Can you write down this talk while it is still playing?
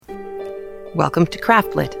Welcome to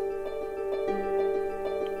Craftlit,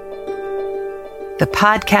 the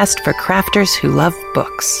podcast for crafters who love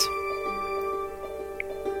books.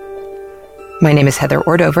 My name is Heather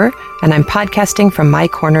Ordover, and I'm podcasting from my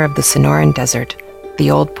corner of the Sonoran Desert,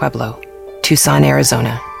 the Old Pueblo, Tucson,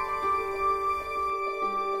 Arizona.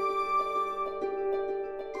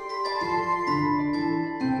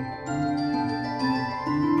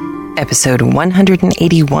 Episode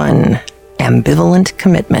 181, Ambivalent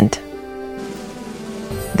Commitment.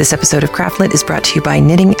 This episode of Craftlit is brought to you by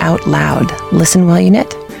Knitting Out Loud. Listen while you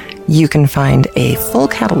knit. You can find a full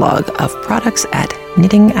catalog of products at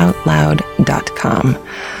knittingoutloud.com.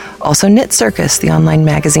 Also, Knit Circus, the online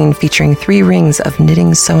magazine featuring 3 rings of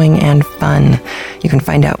knitting, sewing, and fun. You can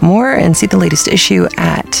find out more and see the latest issue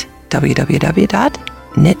at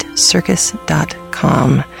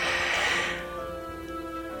www.knitcircus.com.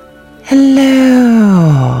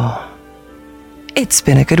 Hello. It's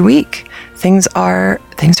been a good week. Things are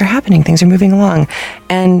happening. Things are moving along.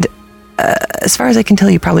 And as far as I can tell,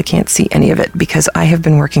 you probably can't see any of it because I have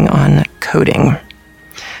been working on coding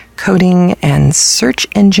and search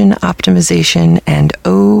engine optimization. And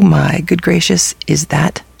oh my good gracious, is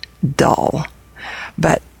that dull.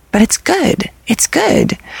 But it's good. It's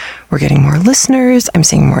good. We're getting more listeners. I'm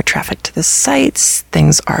seeing more traffic to the sites.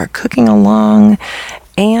 Things are cooking along.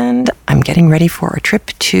 And I'm getting ready for a trip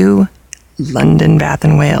to London, Bath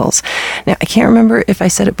and Wales. Now, I can't remember if I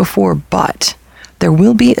said it before, but there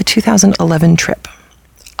will be a 2011 trip.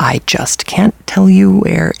 I just can't tell you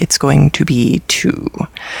where it's going to be to.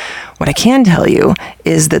 What I can tell you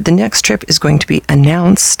is that the next trip is going to be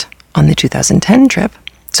announced on the 2010 trip.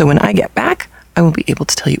 So when I get back, I will be able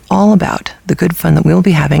to tell you all about the good fun that we'll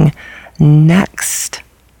be having next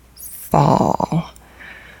fall.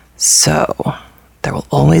 So there will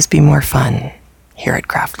always be more fun here at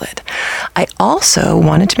Craftlit. I also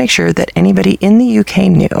wanted to make sure that anybody in the UK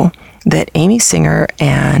knew that Amy Singer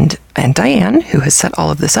and Diane, who has set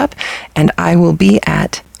all of this up, and I will be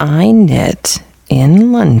at iKnit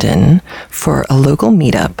in London for a local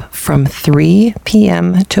meetup from 3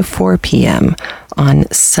 p.m. to 4 p.m. on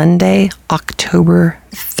Sunday, October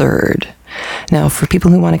 3rd. Now, for people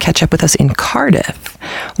who want to catch up with us in Cardiff,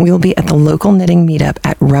 we'll be at the local knitting meetup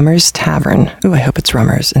at Rummer's Tavern. Ooh, I hope it's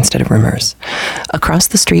Rummers instead of Rummers. Across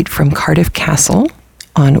the street from Cardiff Castle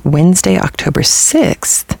on Wednesday, October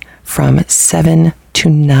 6th from 7 to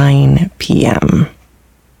 9 p.m.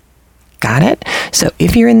 Got it? So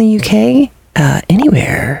if you're in the UK,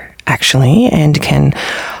 anywhere actually, and can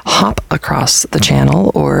hop across the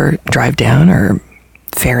channel or drive down or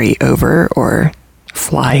ferry over or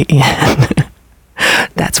fly in.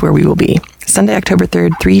 That's where we will be. Sunday, October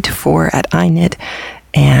 3rd, 3 to 4 at iKnit,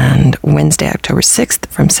 and Wednesday, October 6th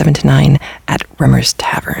from 7 to 9 at Rummer's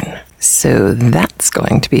Tavern. So that's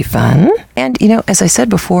going to be fun. And, as I said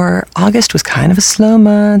before, August was kind of a slow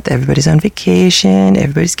month. Everybody's on vacation.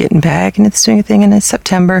 Everybody's getting back into the swing of thing in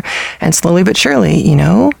September. And slowly but surely,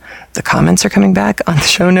 the comments are coming back on the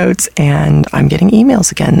show notes, and I'm getting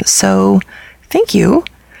emails again. So thank you.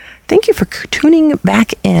 Thank you for tuning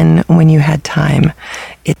back in when you had time.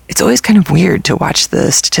 It's always kind of weird to watch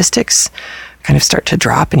the statistics kind of start to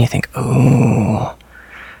drop and you think, oh,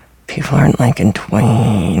 people aren't liking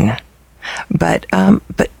Twain. But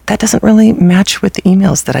that doesn't really match with the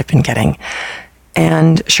emails that I've been getting.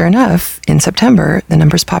 And sure enough, in September, the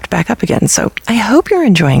numbers popped back up again. So I hope you're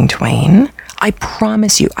enjoying Twain. I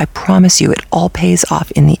promise you, it all pays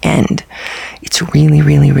off in the end. It's really,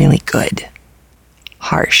 really, really good.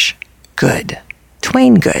 Harsh. Good.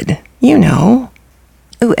 Twain good. Ooh,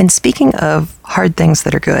 and speaking of hard things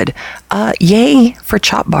that are good, yay for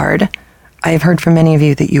Chopbard. I have heard from many of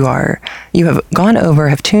you that you have gone over,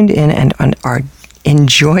 have tuned in, and are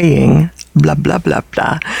enjoying blah, blah, blah,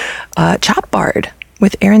 blah. Chopbard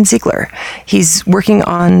with Aaron Ziegler. He's working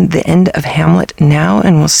on the end of Hamlet now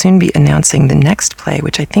and will soon be announcing the next play,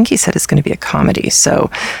 which I think he said is going to be a comedy. So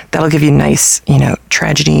that'll give you nice,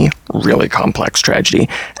 tragedy, really complex tragedy,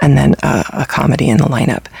 and then a comedy in the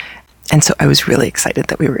lineup. And so I was really excited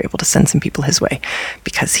that we were able to send some people his way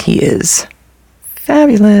because he is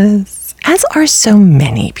fabulous, as are so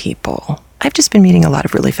many people. I've just been meeting a lot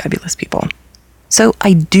of really fabulous people. So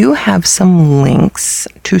I do have some links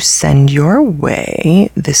to send your way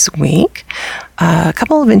this week. A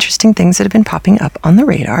couple of interesting things that have been popping up on the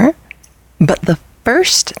radar. But the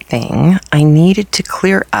first thing I needed to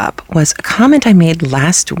clear up was a comment I made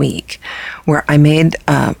last week where I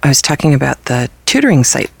was talking about the tutoring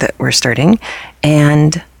site that we're starting,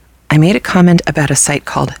 and I made a comment about a site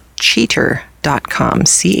called cheater.com,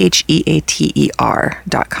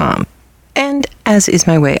 cheater.com. And as is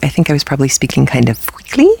my way, I think I was probably speaking kind of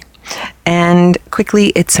quickly. And quickly,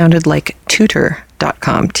 it sounded like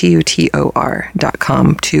tutor.com,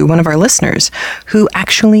 tutor.com, to one of our listeners who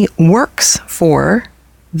actually works for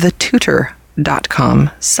the tutor.com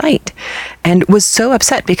site and was so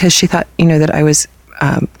upset because she thought, that I was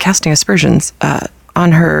casting aspersions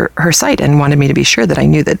on her site and wanted me to be sure that I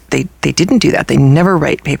knew that they didn't do that. They never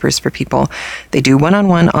write papers for people. They do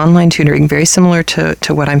one-on-one online tutoring, very similar to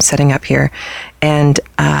what I'm setting up here. And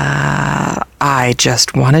I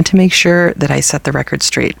just wanted to make sure that I set the record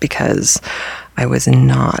straight because I was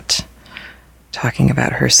not talking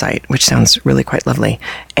about her site, which sounds really quite lovely.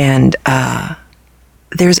 And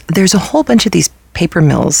there's a whole bunch of these paper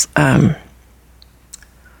mills.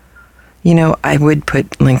 I would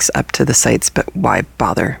put links up to the sites, but why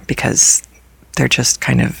bother? Because they're just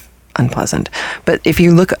kind of unpleasant. But if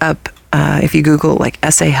you look up, if you Google like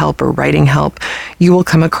essay help or writing help, you will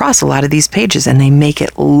come across a lot of these pages and they make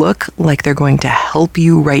it look like they're going to help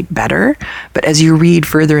you write better. But as you read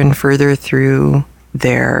further and further through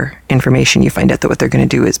their information, you find out that what they're going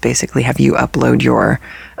to do is basically have you upload your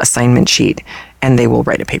assignment sheet and they will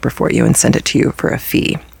write a paper for you and send it to you for a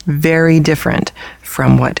fee. Very different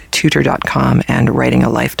from what tutor.com and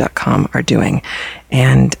writingalife.com are doing.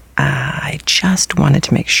 And I just wanted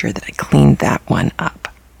to make sure that I cleaned that one up.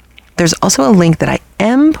 There's also a link that I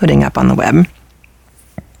am putting up on the web.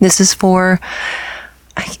 This is for,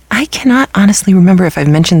 I cannot honestly remember if I've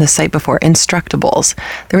mentioned this site before, Instructables.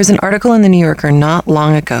 There was an article in the New Yorker not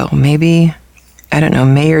long ago, maybe,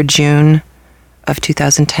 May or June of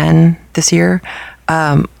 2010 this year,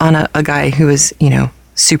 on a guy who was,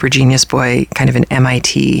 super genius boy, kind of an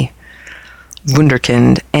MIT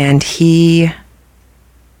wunderkind, and he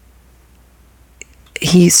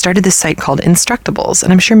started this site called Instructables,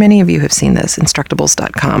 and I'm sure many of you have seen this,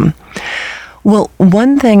 instructables.com. Well,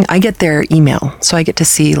 one thing, I get their email, so I get to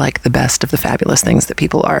see like the best of the fabulous things that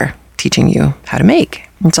people are teaching you how to make.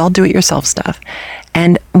 It's all do-it-yourself stuff.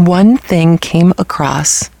 And one thing came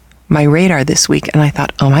across my radar this week, and I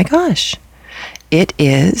thought, oh my gosh, it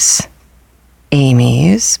is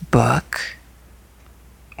Amy's book,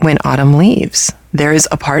 When Autumn Leaves. There is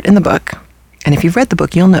a part in the book, and if you've read the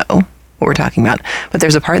book, you'll know what we're talking about, but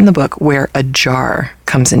there's a part in the book where a jar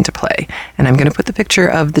comes into play, and I'm going to put the picture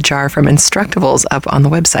of the jar from Instructables up on the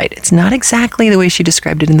website. It's not exactly the way she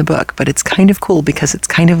described it in the book, but it's kind of cool because it's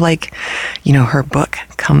kind of like, her book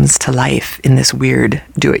comes to life in this weird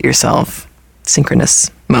do-it-yourself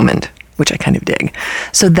synchronous moment, which I kind of dig.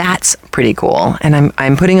 So that's pretty cool. And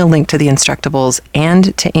I'm putting a link to the Instructables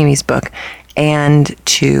and to Amy's book and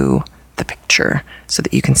to the picture so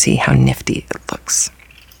that you can see how nifty it looks.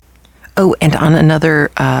 Oh, and on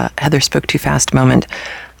another Heather Spoke Too Fast moment,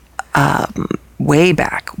 way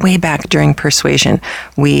back during Persuasion,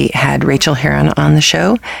 we had Rachel Heron on the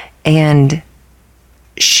show, and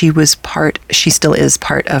she still is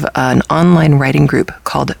part of an online writing group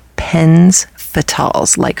called Pens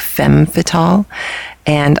Fatales, like femme fatale,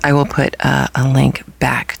 and I will put a link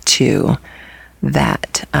back to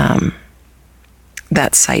that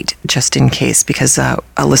that site just in case, because a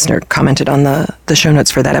listener commented on the show notes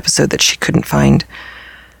for that episode that she couldn't find.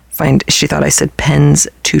 She thought I said pens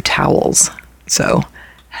to towels, so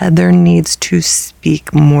Heather needs to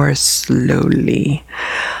speak more slowly.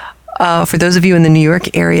 For those of you in the New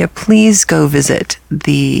York area, please go visit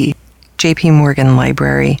the JP Morgan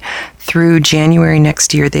Library. Through January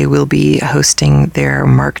next year, they will be hosting their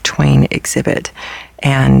Mark Twain exhibit,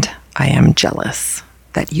 and I am jealous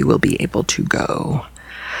that you will be able to go.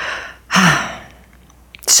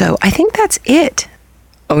 So I think that's it.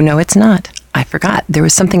 Oh, no, it's not. I forgot. There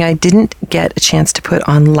was something I didn't get a chance to put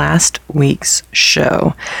on last week's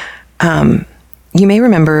show. You may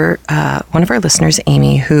remember one of our listeners,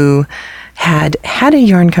 Amy, who had a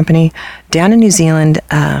yarn company down in New Zealand.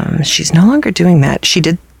 She's no longer doing that. She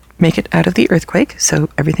did make it out of the earthquake, so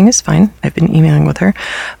everything is fine. I've been emailing with her.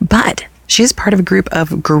 But she is part of a group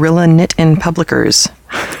of guerrilla knit-in publickers,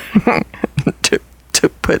 to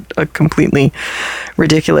put a completely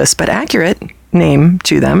ridiculous but accurate name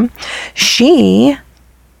to them. She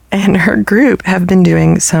and her group have been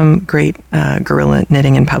doing some great guerrilla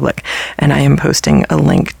knitting in public, and I am posting a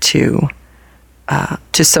link to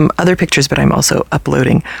some other pictures, but I'm also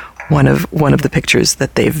uploading one of the pictures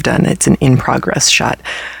that they've done. It's an in-progress shot,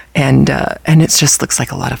 and it just looks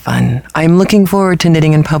like a lot of fun. I'm looking forward to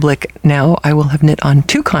knitting in public now. I will have knit on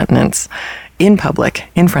 2 continents in public,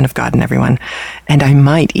 in front of God and everyone, and I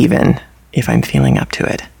might even, if I'm feeling up to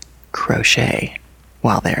it, crochet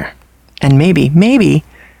while there. And maybe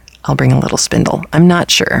I'll bring a little spindle. I'm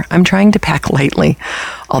not sure. I'm trying to pack lightly,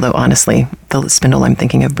 although honestly, the spindle I'm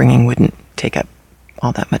thinking of bringing wouldn't take up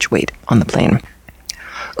all that much weight on the plane.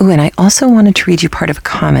 Oh, and I also wanted to read you part of a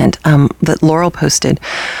comment that Laurel posted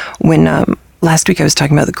when last week I was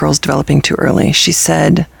talking about the girls developing too early. She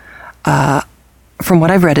said, from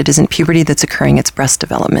what I've read, it isn't puberty that's occurring, it's breast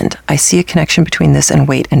development. I see a connection between this and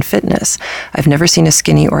weight and fitness. I've never seen a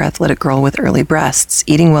skinny or athletic girl with early breasts.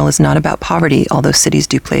 Eating well is not about poverty, although cities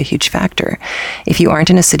do play a huge factor. If you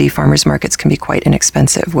aren't in a city, farmers markets can be quite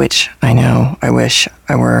inexpensive, which I know, I wish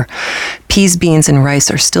I were. Peas, beans, and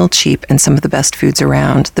rice are still cheap and some of the best foods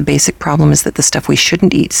around. The basic problem is that the stuff we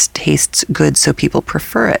shouldn't eat tastes good, so people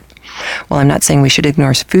prefer it. While I'm not saying we should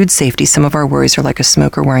ignore food safety, some of our worries are like a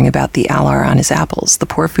smoker worrying about the alar on his apples. The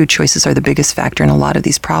poor food choices are the biggest factor in a lot of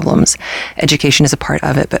these problems. Education is a part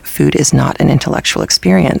of it, but food is not an intellectual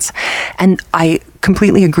experience. And I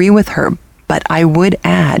completely agree with her, but I would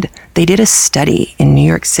add, they did a study in New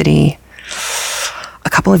York City a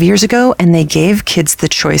couple of years ago, and they gave kids the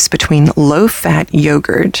choice between low-fat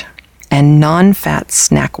yogurt and non-fat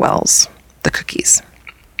Snackwells, the cookies.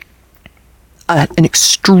 An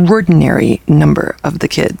extraordinary number of the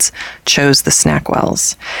kids chose the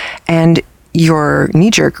Snackwells. And your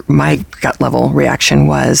knee-jerk, my gut level reaction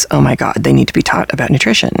was, oh my God, they need to be taught about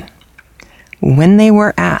nutrition. When they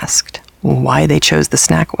were asked why they chose the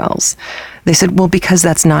Snackwells, they said, well, because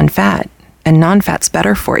that's non-fat, and non-fat's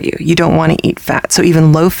better for you. You don't want to eat fat, so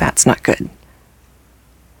even low fat's not good.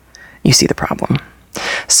 You see the problem.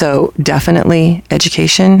 So definitely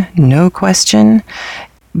education, no question.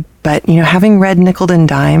 But, you know, having read Nickeled and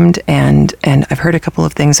Dimed, and I've heard a couple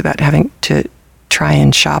of things about having to try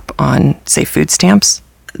and shop on, say, food stamps,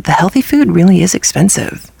 the healthy food really is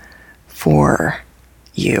expensive for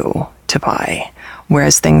you to buy.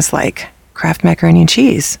 Whereas things like Kraft macaroni and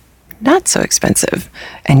cheese, not so expensive.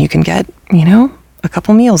 And you can get, you know, a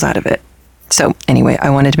couple meals out of it. So anyway,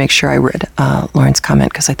 I wanted to make sure I read Lauren's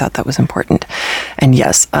comment because I thought that was important. And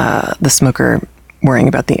yes, the smoker worrying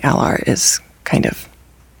about the alar is kind of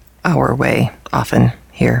our way often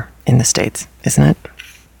here in the States, isn't it?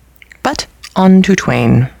 But on to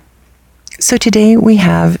Twain. So today we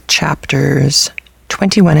have chapters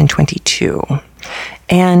 21 and 22.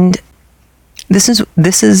 And this is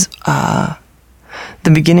the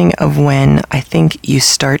beginning of when I think you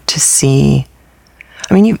start to see,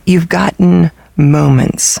 I mean, you've gotten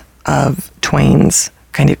moments of Twain's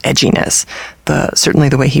kind of edginess, certainly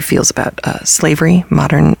the way he feels about slavery,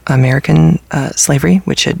 modern American slavery,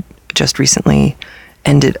 which had just recently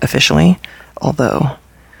ended officially, although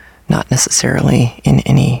not necessarily in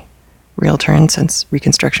any real terms, since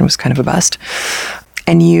Reconstruction was kind of a bust.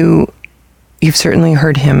 And you've certainly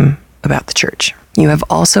heard him about the church. You have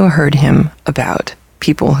also heard him about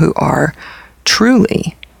people who are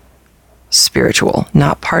truly spiritual,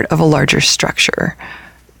 not part of a larger structure,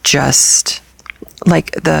 just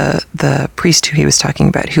like the priest who he was talking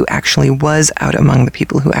about, who actually was out among the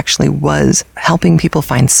people, who actually was helping people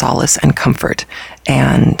find solace and comfort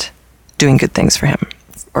and doing good things for him,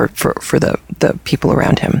 or for the people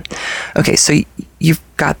around him. Okay, so you've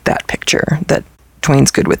got that picture, that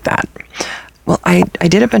Twain's good with that. Well, I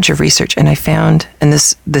did a bunch of research, and I found, and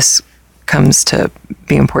this comes to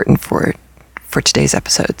be important for today's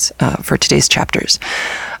episodes, for today's chapters.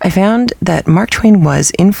 I found that Mark Twain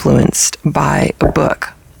was influenced by a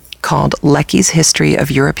book called Lecky's History of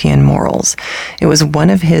European Morals. It was one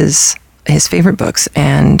of his favorite books,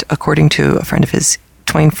 and according to a friend of his,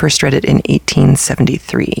 Twain first read it in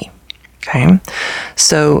 1873. Okay,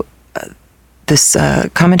 so this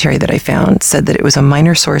commentary that I found said that it was a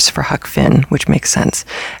minor source for Huck Finn, which makes sense,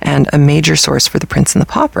 and a major source for The Prince and the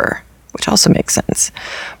Pauper, which also makes sense,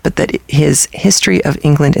 but that his History of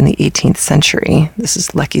England in the 18th Century, this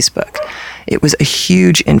is Lecky's book, it was a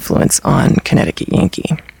huge influence on Connecticut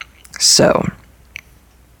Yankee. So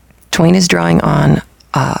Twain is drawing on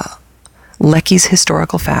Lecky's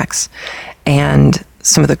historical facts and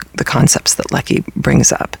some of the concepts that Lecky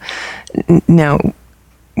brings up. Now,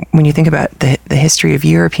 when you think about the history of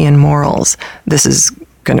European morals, this is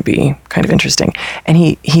going to be kind of interesting. And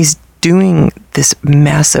he's doing this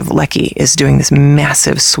massive, Lecky is doing this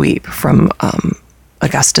massive sweep from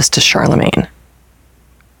Augustus to Charlemagne,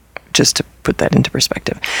 just to put that into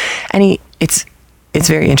perspective. And it's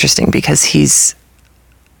very interesting because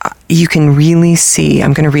you can really see,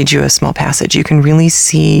 I'm going to read you a small passage, you can really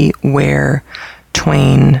see where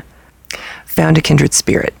Twain found a kindred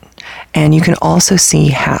spirit. And you can also see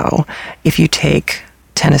how, if you take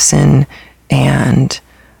Tennyson and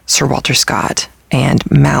Sir Walter Scott and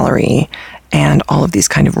Mallory and all of these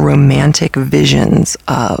kind of romantic visions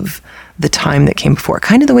of the time that came before,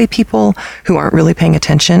 kind of the way people who aren't really paying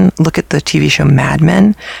attention look at the TV show Mad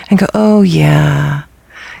Men and go, oh yeah,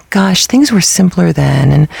 gosh, things were simpler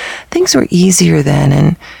then and things were easier then.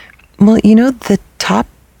 And well, the top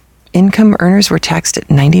income earners were taxed at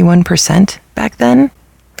 91% back then.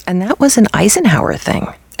 And that was an Eisenhower thing.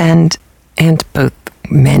 And both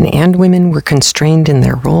men and women were constrained in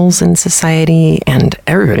their roles in society, and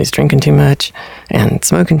everybody's drinking too much and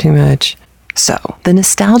smoking too much. So the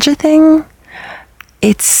nostalgia thing,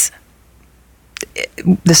 this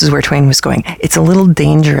is where Twain was going. It's a little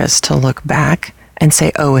dangerous to look back and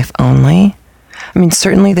say, oh, if only. I mean,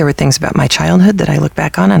 certainly there were things about my childhood that I look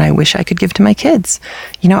back on and I wish I could give to my kids.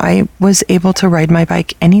 I was able to ride my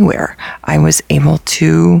bike anywhere. I was able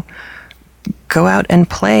to go out and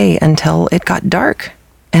play until it got dark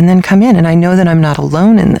and then come in. And I know that I'm not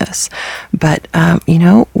alone in this. But,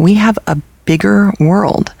 we have a bigger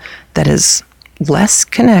world that is less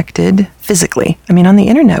connected physically. I mean, on the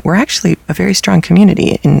internet, we're actually a very strong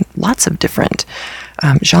community in lots of different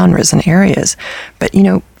genres and areas. But,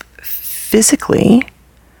 physically,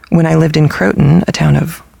 when I lived in Croton, a town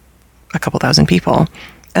of a couple thousand people,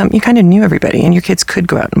 you kind of knew everybody and your kids could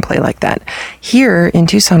go out and play like that. Here in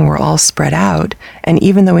Tucson, we're all spread out. And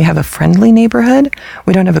even though we have a friendly neighborhood,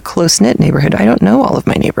 we don't have a close-knit neighborhood. I don't know all of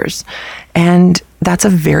my neighbors. And that's a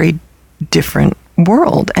very different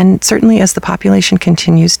world. And certainly as the population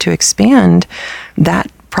continues to expand, that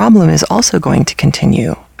problem is also going to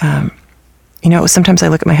continue. Sometimes I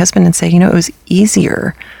look at my husband and say, it was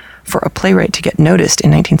easier for a playwright to get noticed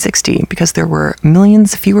in 1960 because there were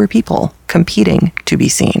millions fewer people competing to be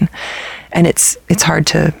seen. And it's hard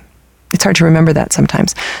to remember that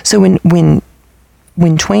sometimes. So when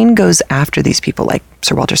Twain goes after these people like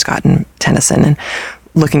Sir Walter Scott and Tennyson and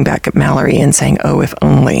looking back at Mallory and saying, oh, if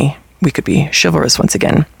only we could be chivalrous once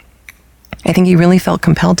again, I think he really felt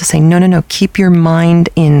compelled to say, no, keep your mind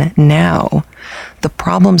in now. The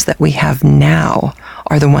problems that we have now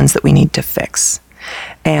are the ones that we need to fix.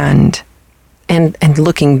 And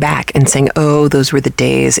looking back and saying, oh, those were the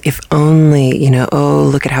days, if only, oh,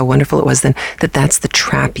 look at how wonderful it was then, that's the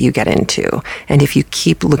trap you get into. And if you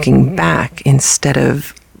keep looking back instead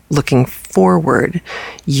of looking forward,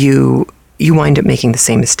 you wind up making the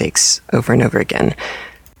same mistakes over and over again.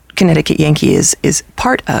 Connecticut Yankee is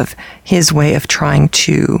part of his way of trying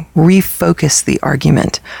to refocus the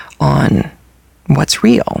argument on what's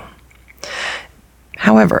real.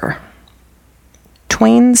 However,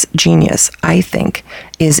 Twain's genius, I think,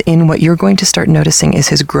 is in what you're going to start noticing is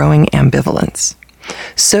his growing ambivalence.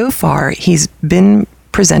 So far, he's been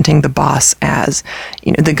presenting the boss as,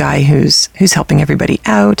 the guy who's helping everybody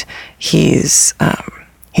out. He's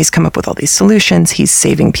come up with all these solutions. He's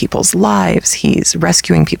saving people's lives. He's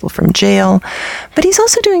rescuing people from jail. But he's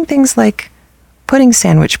also doing things like putting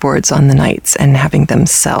sandwich boards on the knights and having them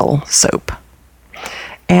sell soap.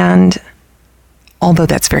 And although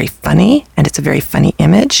that's very funny, and it's a very funny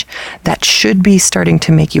image, that should be starting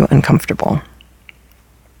to make you uncomfortable.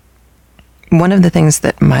 One of the things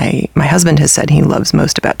that my husband has said he loves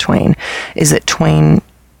most about Twain is that Twain,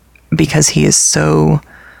 because he is so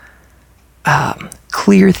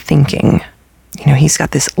clear thinking, he's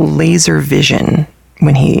got this laser vision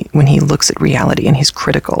when he looks at reality and he's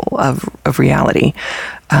critical of reality.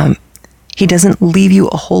 He doesn't leave you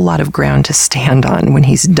a whole lot of ground to stand on when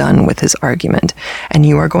he's done with his argument. And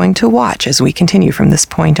you are going to watch as we continue from this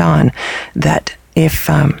point on that if,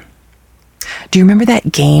 do you remember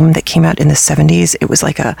that game that came out in the 70s? It was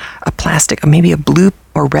like a plastic, maybe a blue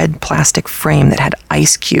or red plastic frame that had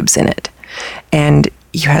ice cubes in it. And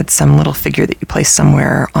you had some little figure that you placed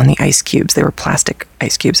somewhere on the ice cubes. They were plastic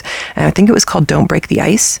ice cubes. And I think it was called Don't Break the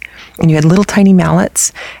Ice. And you had little tiny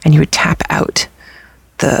mallets and you would tap out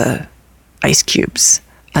the ice cubes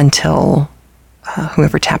until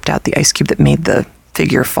whoever tapped out the ice cube that made the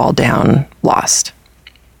figure fall down lost.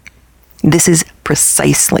 This is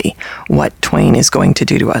precisely what Twain is going to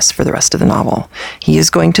do to us for the rest of the novel. He is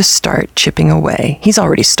going to start chipping away. He's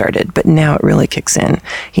already started, but now it really kicks in.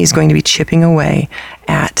 He's going to be chipping away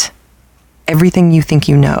at everything you think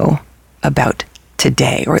you know about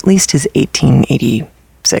today, or at least his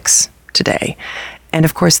 1886 today. And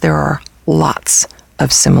of course, there are lots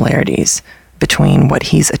of similarities between what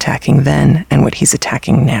he's attacking then and what he's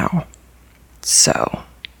attacking now. So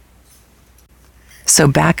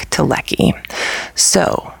back to Lecky.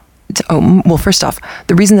 First off,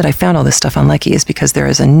 the reason that I found all this stuff on Lecky is because there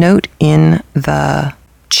is a note in the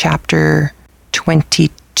chapter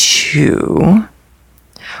 22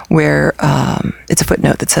 where it's a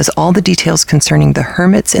footnote that says all the details concerning the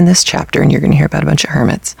hermits in this chapter, and you're going to hear about a bunch of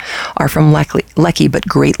hermits, are from Lecky but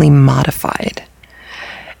greatly modified.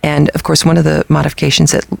 And of course, one of the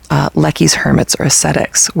modifications that Lecky's hermits or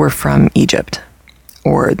ascetics were from Egypt.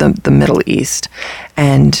 or the Middle East,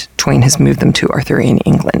 and Twain has moved them to Arthurian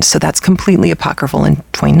England. So that's completely apocryphal, and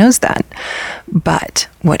Twain knows that. But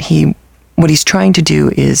what he's trying to do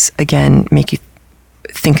is, again, make you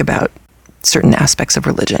think about certain aspects of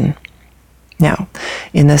religion. Now,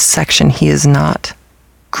 in this section, he is not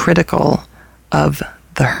critical of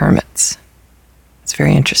the hermits. It's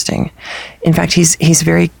very interesting. In fact, he's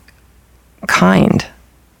very kind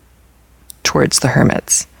towards the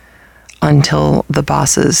hermits until the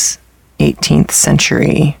boss's 18th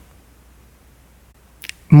century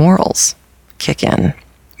morals kick in.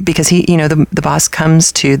 Because the boss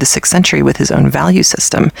comes to the 6th century with his own value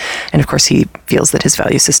system. And of course, he feels that his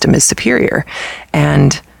value system is superior.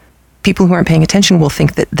 And people who aren't paying attention will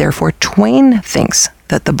think that therefore Twain thinks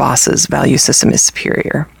that the boss's value system is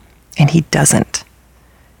superior. And he doesn't.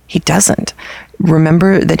 He doesn't.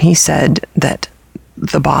 Remember that he said that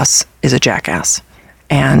the boss is a jackass.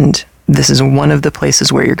 And this is one of the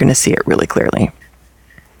places where you're going to see it really clearly.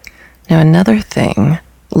 Now, another thing,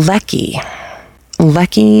 Lecky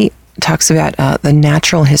talks about the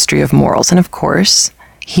natural history of morals. And of course,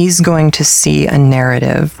 he's going to see a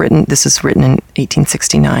narrative this is written in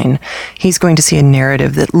 1869. He's going to see a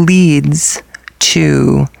narrative that leads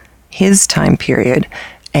to his time period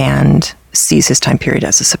and sees his time period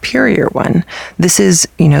as a superior one. This is,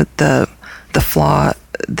 the flaw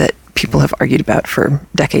that people have argued about for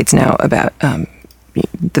decades now about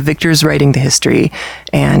the victors writing the history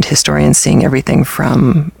and historians seeing everything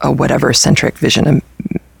from a whatever-centric vision, a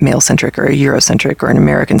male-centric or a Eurocentric or an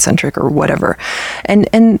American-centric or whatever.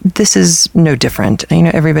 And this is no different.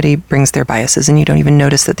 Everybody brings their biases, and you don't even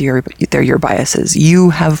notice that they're your biases. You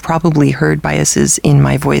have probably heard biases in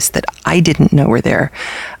my voice that I didn't know were there.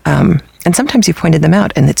 And sometimes you pointed them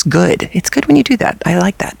out, and it's good. It's good when you do that. I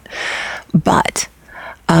like that. But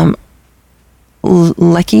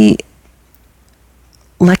Lecky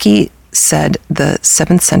said the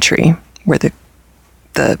 7th century, where the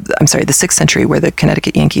 6th century, where the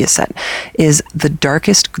Connecticut Yankee is set, is the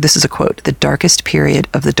darkest, this is a quote, the darkest period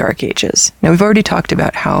of the Dark Ages. Now, we've already talked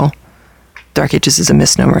about how Dark Ages is a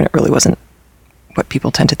misnomer, and it really wasn't what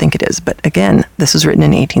people tend to think it is. But again, this was written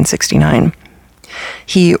in 1869.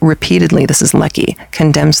 He repeatedly, this is Lecky,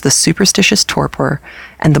 condemns the superstitious torpor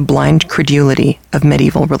and the blind credulity of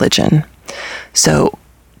medieval religion. So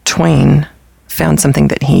Twain found something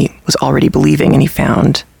that he was already believing, and he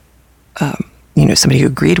found, somebody who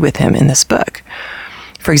agreed with him in this book.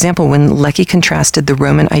 For example, when Lecky contrasted the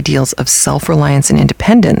Roman ideals of self-reliance and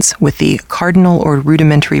independence with the cardinal or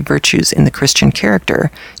rudimentary virtues in the Christian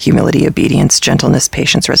character, humility, obedience, gentleness,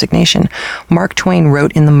 patience, resignation, Mark Twain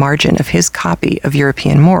wrote in the margin of his copy of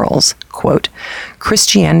European Morals, quote,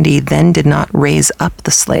 "Christianity then did not raise up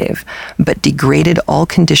the slave, but degraded all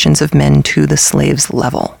conditions of men to the slave's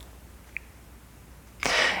level."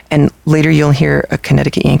 And later you'll hear a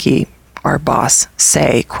Connecticut Yankee, our boss,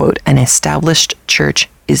 say, quote, "An established church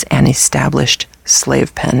is an established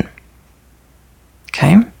slave pen."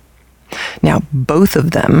 Okay? Now, both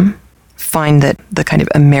of them find that the kind of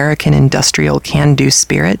American industrial can-do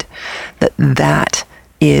spirit, that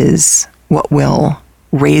is what will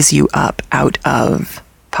raise you up out of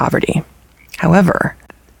poverty. However,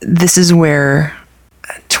 this is where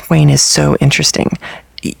Twain is so interesting.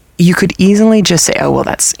 You could easily just say, oh, well,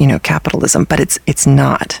 that's, capitalism, but it's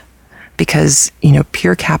not. Because,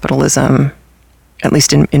 pure capitalism, at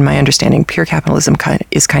least in my understanding, pure capitalism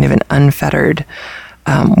is kind of an unfettered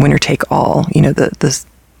winner take all.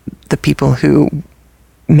 The people who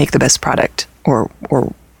make the best product or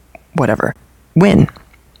whatever win.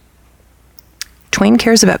 Twain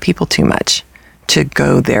cares about people too much to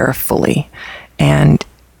go there fully, and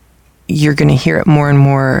you're going to hear it more and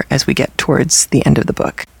more as we get towards the end of the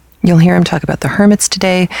book. You'll hear him talk about the hermits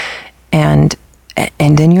today, and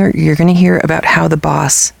then you're going to hear about how the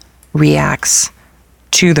boss reacts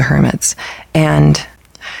to the hermits. And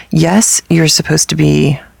yes, you're supposed to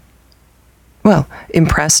be,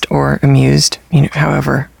 impressed or amused,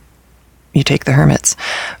 however you take the hermits.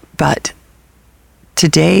 But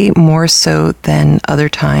today, more so than other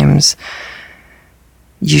times,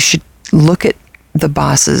 you should look at the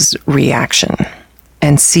boss's reaction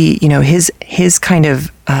and see, his kind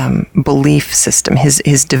of belief system,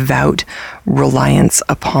 his devout reliance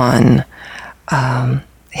upon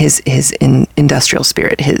his industrial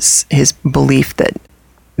spirit, his belief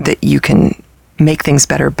that you can make things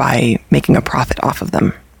better by making a profit off of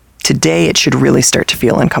them. Today, it should really start to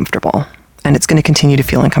feel uncomfortable, and it's going to continue to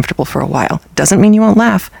feel uncomfortable for a while. Doesn't mean you won't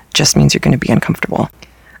laugh, just means you're going to be uncomfortable.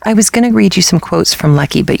 I was going to read you some quotes from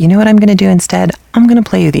Lecky, but you know what I'm going to do instead? I'm going to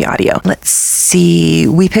play you the audio. Let's see.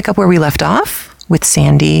 We pick up where we left off with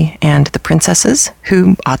Sandy and the princesses,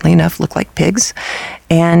 who oddly enough look like pigs.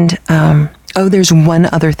 And there's one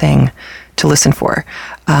other thing to listen for.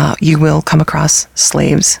 You will come across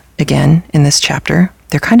slaves again in this chapter.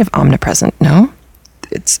 They're kind of omnipresent, no?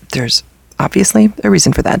 There's obviously a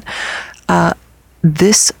reason for that.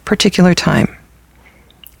 This particular time,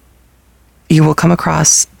 you will come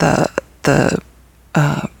across the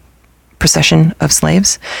procession of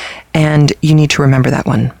slaves, and you need to remember that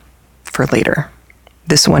one for later.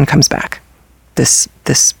 This one comes back. This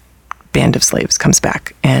band of slaves comes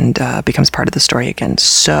back and becomes part of the story again.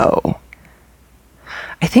 So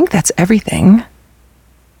I think that's everything.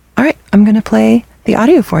 All right, I'm going to play the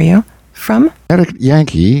audio for you from Red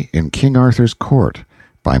Yankee in King Arthur's Court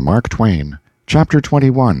by Mark Twain. Chapter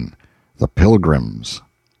 21, The Pilgrims.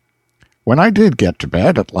 When I did get to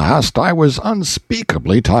bed at last, I was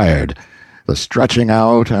unspeakably tired. The stretching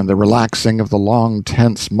out and the relaxing of the long,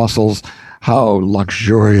 tense muscles, how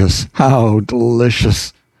luxurious, how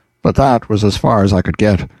delicious! But that was as far as I could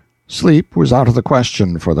get. Sleep was out of the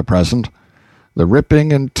question for the present. The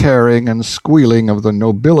ripping and tearing and squealing of the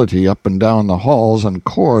nobility up and down the halls and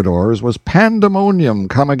corridors was pandemonium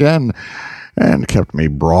come again, and kept me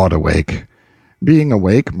broad awake. Being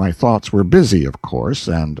awake, my thoughts were busy, of course,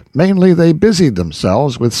 and mainly they busied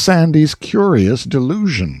themselves with Sandy's curious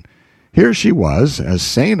delusion. Here she was, as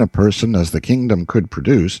sane a person as the kingdom could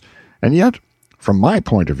produce, and yet, from my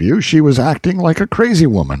point of view, she was acting like a crazy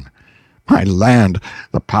woman. My land,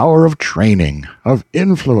 the power of training, of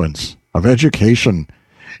influence, of education.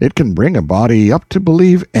 It can bring a body up to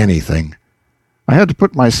believe anything. I had to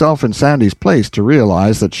put myself in Sandy's place to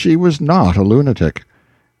realize that she was not a lunatic.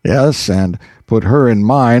 Yes, and put her in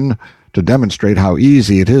mine to demonstrate how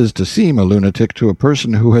easy it is to seem a lunatic to a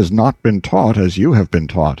person who has not been taught as you have been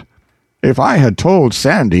taught. If I had told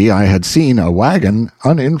Sandy I had seen a wagon,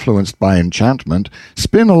 uninfluenced by enchantment,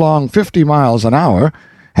 spin along 50 miles an hour,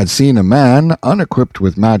 had seen a man, unequipped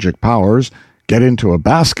with magic powers, get into a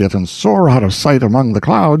basket and soar out of sight among the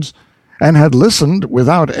clouds, and had listened,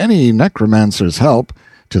 without any necromancer's help,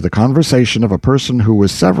 to the conversation of a person who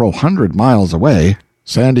was several hundred miles away,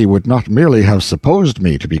 Sandy would not merely have supposed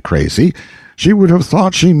me to be crazy, she would have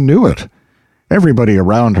thought she knew it. Everybody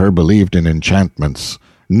around her believed in enchantments.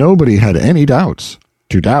 Nobody had any doubts.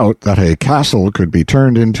 To doubt that a castle could be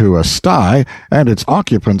turned into a sty and its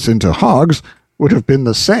occupants into hogs would have been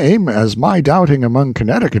the same as my doubting among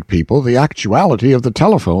Connecticut people the actuality of the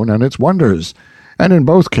telephone and its wonders, and in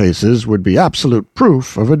both cases would be absolute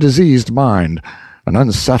proof of a diseased mind, an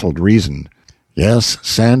unsettled reason. Yes,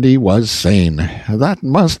 Sandy was sane. That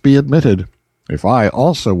must be admitted. If I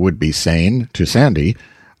also would be sane, to Sandy,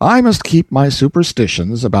 I must keep my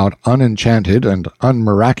superstitions about unenchanted and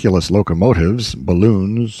unmiraculous locomotives,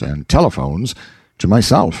 balloons, and telephones to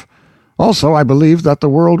myself. Also, I believed that the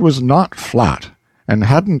world was not flat, and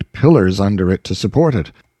hadn't pillars under it to support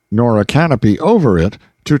it, nor a canopy over it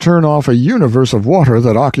to turn off a universe of water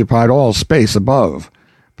that occupied all space above.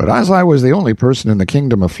 But as I was the only person in the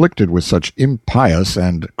kingdom afflicted with such impious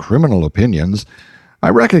and criminal opinions, I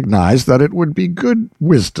recognized that it would be good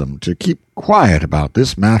wisdom to keep quiet about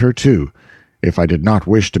this matter, too, if I did not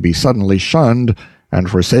wish to be suddenly shunned and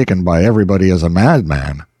forsaken by everybody as a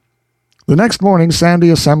madman. The next morning Sandy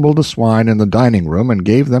assembled the swine in the dining-room and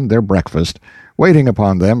gave them their breakfast, waiting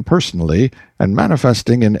upon them personally and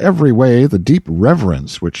manifesting in every way the deep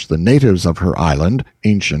reverence which the natives of her island,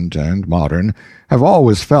 ancient and modern, have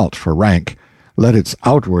always felt for rank, let its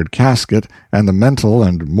outward casket and the mental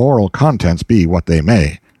and moral contents be what they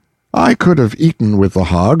may. I could have eaten with the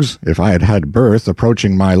hogs if I had had birth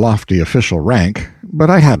approaching my lofty official rank, but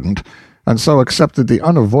I hadn't, and so accepted the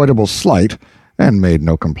unavoidable slight and made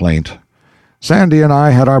no complaint. Sandy and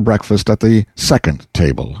I had our breakfast at the second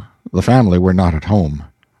table. The family were not at home.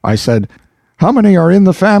 I said, "How many are in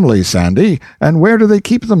the family, Sandy, and where do they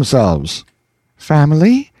keep themselves?"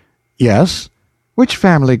 "Family?" "Yes." "Which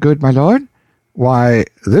family, good my lord?" "Why,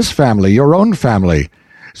 this family, your own family."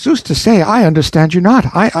 "Sooth to say, I understand you not.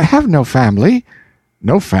 I have no family."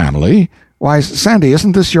 "No family? Why, Sandy,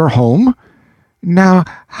 isn't this your home?" "Now,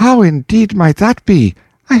 how indeed might that be?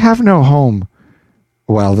 I have no home."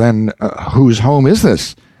 "Well, then, whose home is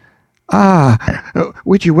this?" "Ah,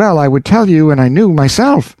 wit you well I would tell you, and I knew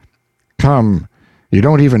myself." "Come, you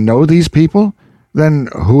don't even know these people? Then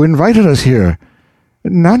who invited us here?"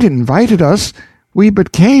 "None invited us. We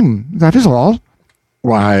but came, that is all."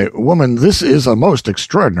 "Why, woman, this is a most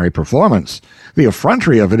extraordinary performance. The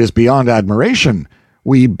effrontery of it is beyond admiration.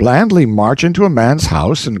 We blandly march into a man's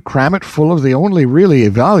house and cram it full of the only really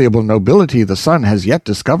valuable nobility the sun has yet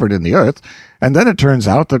discovered in the earth, and then it turns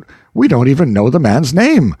out that we don't even know the man's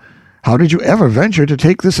name. How did you ever venture to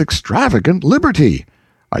take this extravagant liberty?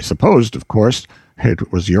 I supposed, of course,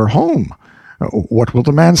 it was your home. What will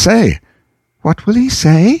the man say?" "What will he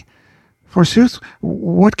say? Forsooth,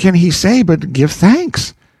 what can he say but give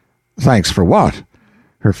thanks?" "Thanks for what?"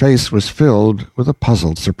 Her face was filled with a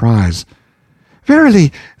puzzled surprise.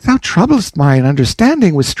 "Verily, thou troublest mine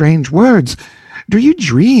understanding with strange words. Do you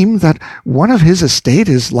dream that one of his estate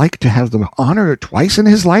is like to have the honor twice in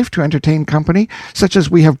his life to entertain company, such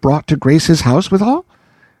as we have brought to grace his house withal?"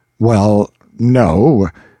 "Well, no,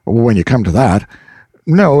 when you come to that.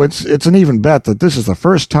 No, it's an even bet that this is the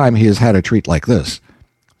first time he has had a treat like this."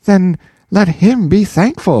 "Then let him be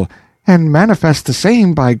thankful, and manifest the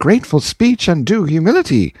same by grateful speech and due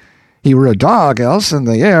humility. He were a dog else, and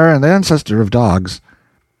the heir and ancestor of dogs."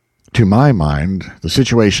 To my mind, the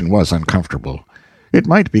situation was uncomfortable. It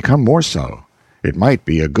might become more so. It might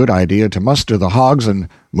be a good idea to muster the hogs and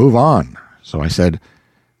move on. So I said,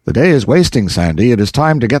 "The day is wasting, Sandy. It is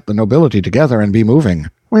time to get the nobility together and be moving."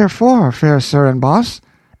 "Wherefore, fair sir and boss?"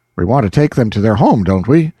 "We want to take them to their home, don't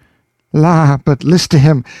we?" "La, but list to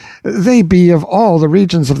him. They be of all the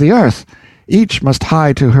regions of the earth. Each must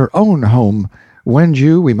hie to her own home. Wend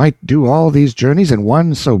you, we might do all these journeys in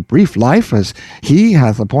one so brief life as he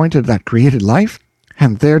hath appointed that created life,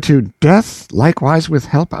 and thereto death, likewise with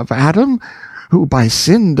help of Adam, who by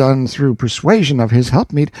sin done through persuasion of his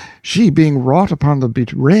helpmeet, she being wrought upon the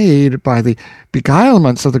betrayed by the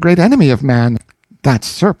beguilements of the great enemy of man, that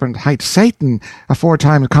serpent hight Satan,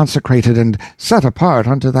 aforetime consecrated and set apart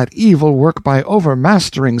unto that evil work by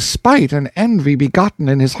overmastering spite and envy begotten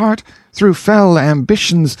in his heart through fell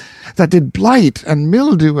ambitions that did blight and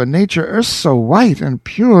mildew a nature erst so white and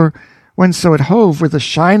pure, when so it hove with the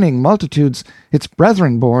shining multitudes its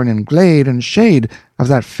brethren born in glade and shade of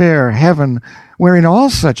that fair heaven, wherein all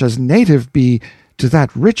such as native be to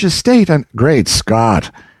that rich estate and—" "Great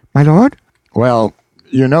Scott!" "My lord?" "Well,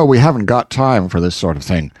 you know we haven't got time for this sort of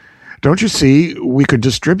thing. Don't you see, we could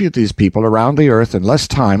distribute these people around the earth in less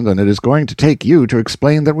time than it is going to take you to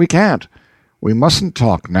explain that we can't. We mustn't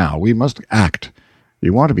talk now. We must act.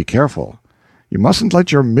 You want to be careful. You mustn't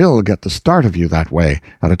let your mill get the start of you that way,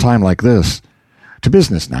 at a time like this. To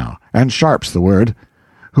business now, and sharp's the word.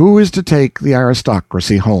 Who is to take the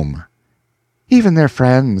aristocracy home?" "Even their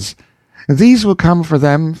friends. These will come for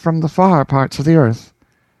them from the far parts of the earth."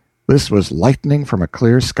 This was lightning from a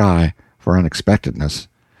clear sky, for unexpectedness,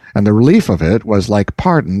 and the relief of it was like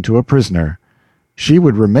pardon to a prisoner. She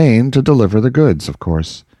would remain to deliver the goods, of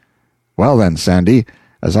course. "Well then, Sandy,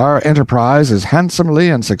 as our enterprise is handsomely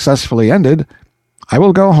and successfully ended, I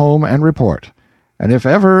will go home and report, and if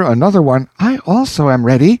ever another one—" "I also am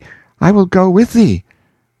ready. I will go with thee."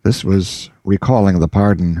 This was recalling the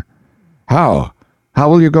pardon. "How? How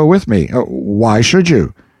will you go with me? Why should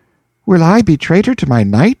you?" "Will I be traitor to my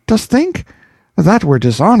knight, dost think? That were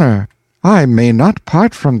dishonour. I may not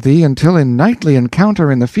part from thee until in knightly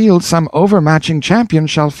encounter in the field some overmatching champion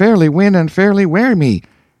shall fairly win and fairly wear me.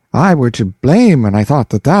 I were to blame, and I thought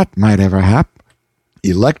that might ever hap."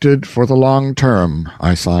 "Elected for the long term,"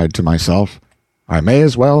 I sighed to myself. "I may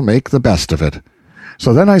as well make the best of it."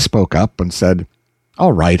 So then I spoke up and said,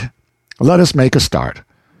 "All right, let us make a start."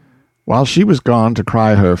 While she was gone to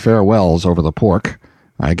cry her farewells over the pork,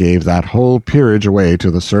 I gave that whole peerage away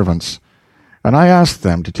to the servants, and I asked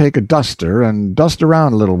them to take a duster and dust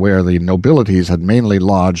around a little where the nobilities had mainly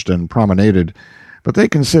lodged and promenaded, but they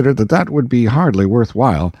considered that would be hardly worth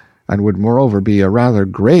while, and would moreover be a rather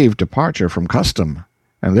grave departure from custom,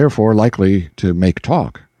 and therefore likely to make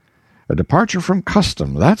talk. A departure from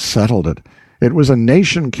custom, that settled it. It was a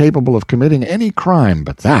nation capable of committing any crime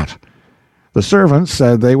but that. The servants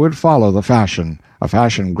said they would follow the fashion, a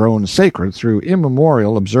fashion grown sacred through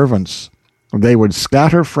immemorial observance. They would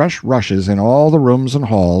scatter fresh rushes in all the rooms and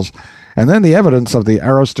halls, and then the evidence of the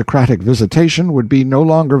aristocratic visitation would be no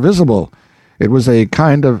longer visible. It was a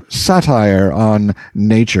kind of satire on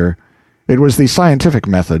nature. It was the scientific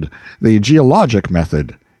method, the geologic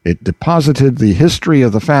method. It deposited the history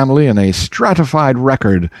of the family in a stratified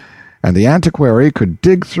record, and the antiquary could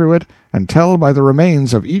dig through it and tell by the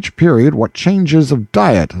remains of each period what changes of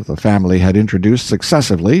diet the family had introduced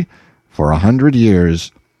successively for 100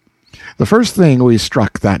 years. The first thing we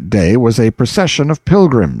struck that day was a procession of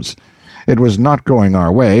pilgrims. It was not going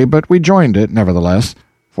our way, but we joined it nevertheless,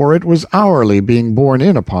 for it was hourly being borne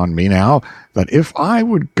in upon me now that if I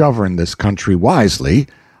would govern this country wisely,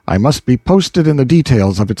 I must be posted in the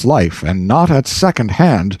details of its life, and not at second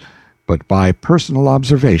hand, but by personal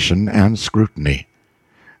observation and scrutiny.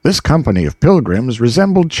 This company of pilgrims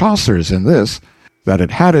resembled Chaucer's in this, that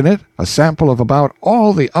it had in it a sample of about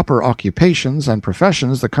all the upper occupations and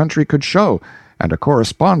professions the country could show, and a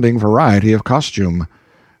corresponding variety of costume.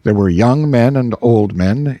 There were young men and old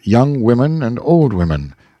men, young women and old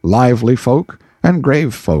women, lively folk and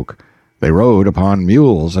grave folk. They rode upon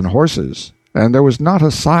mules and horses, and there was not a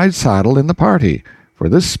side saddle in the party, for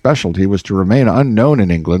this specialty was to remain unknown in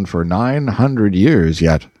England for 900 years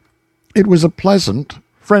yet. It was a pleasant,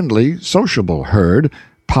 friendly, sociable herd,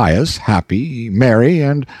 pious, happy, merry,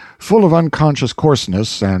 and full of unconscious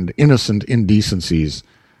coarseness and innocent indecencies.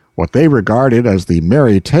 What they regarded as the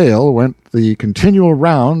merry tale went the continual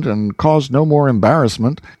round and caused no more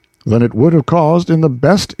embarrassment than it would have caused in the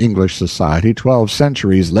best English society 12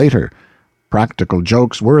 centuries later. Practical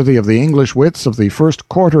jokes worthy of the English wits of the first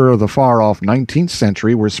quarter of the far-off 19th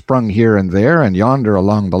century were sprung here and there and yonder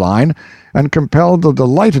along the line, and compelled the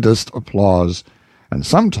delightedest applause. And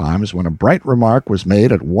sometimes, when a bright remark was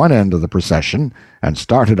made at one end of the procession, and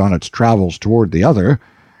started on its travels toward the other,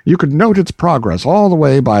 you could note its progress all the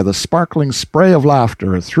way by the sparkling spray of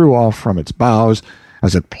laughter it threw off from its bows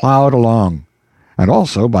as it plowed along, and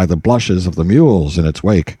also by the blushes of the mules in its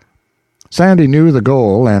wake. Sandy knew the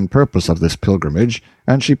goal and purpose of this pilgrimage,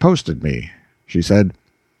 and she posted me. She said,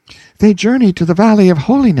 "They journey to the Valley of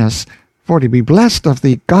Holiness, for to be blessed of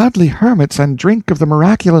the godly hermits and drink of the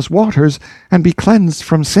miraculous waters, and be cleansed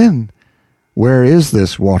from sin." "Where is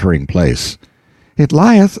this watering place?" "It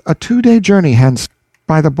lieth a 2-day journey hence,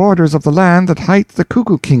 by the borders of the land that hight the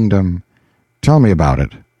Cuckoo Kingdom." "Tell me about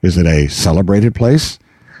it. Is it a celebrated place?"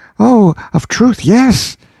 "Oh, of truth,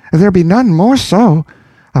 yes. There be none more so.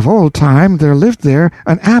 Of old time there lived there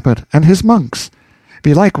an abbot and his monks.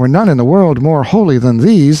 Belike were none in the world more holy than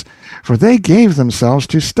these, for they gave themselves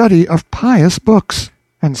to study of pious books,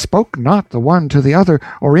 and spoke not the one to the other,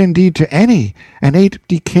 or indeed to any, and ate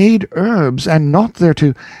decayed herbs, and naught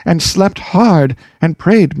thereto, and slept hard, and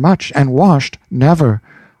prayed much, and washed never.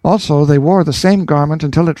 Also they wore the same garment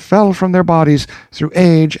until it fell from their bodies through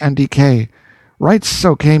age and decay. Right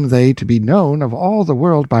so came they to be known of all the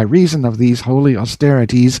world by reason of these holy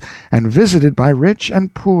austerities, and visited by rich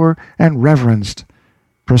and poor, and reverenced."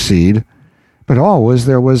 "Proceed." "But always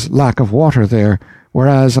there was lack of water there,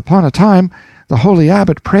 whereas upon a time the holy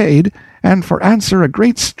abbot prayed, and for answer a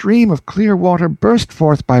great stream of clear water burst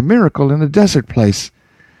forth by miracle in a desert place.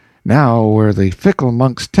 Now were the fickle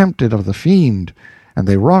monks tempted of the fiend, and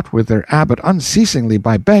they wrought with their abbot unceasingly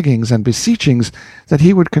by beggings and beseechings that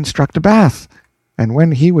he would construct a bath. And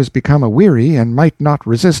when he was become aweary, and might not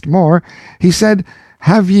resist more, he said,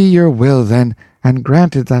 Have ye your will then, and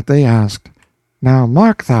granted that they asked. Now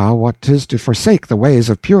mark thou what 'tis to forsake the ways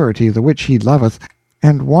of purity the which he loveth,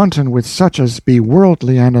 and wanton with such as be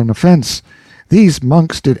worldly and an offence. These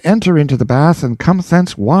monks did enter into the bath, and come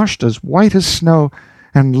thence washed as white as snow,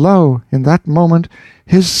 and lo, in that moment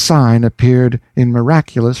his sign appeared in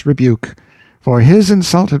miraculous rebuke, for his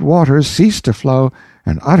insulted waters ceased to flow,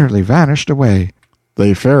 and utterly vanished away."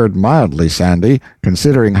 "They fared mildly, Sandy,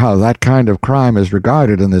 considering how that kind of crime is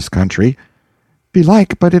regarded in this country."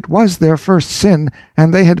 "Belike, but it was their first sin,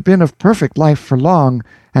 and they had been of perfect life for long,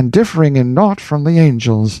 and differing in naught from the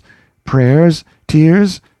angels. Prayers,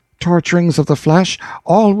 tears, torturings of the flesh,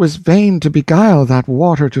 all was vain to beguile that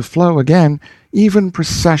water to flow again. Even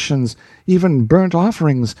processions, even burnt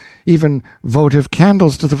offerings, even votive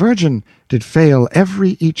candles to the Virgin, did fail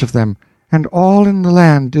every each of them, and all in the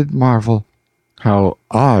land did marvel." "How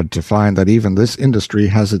odd to find that even this industry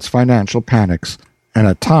has its financial panics, and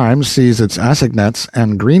at times sees its assignats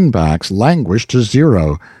and greenbacks languish to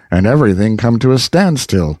zero, and everything come to a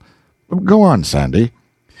standstill. Go on, Sandy."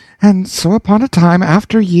 "And so upon a time,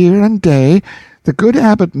 after year and day, the good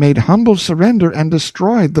abbot made humble surrender and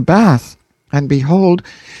destroyed the bath. And behold,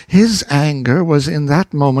 his anger was in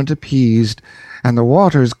that moment appeased, and the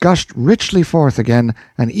waters gushed richly forth again,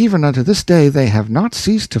 and even unto this day they have not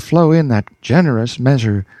ceased to flow in that generous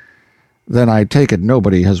measure." "Then I take it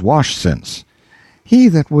nobody has washed since." "He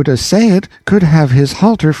that would essay it could have his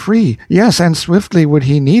halter free, yes, and swiftly would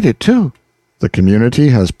he need it too." "The community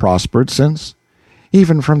has prospered since?"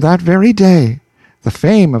 "Even from that very day. The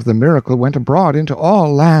fame of the miracle went abroad into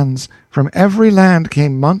all lands. From every land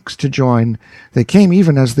came monks to join. They came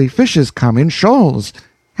even as the fishes come in shoals.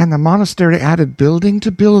 And the monastery added building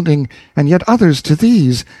to building, and yet others to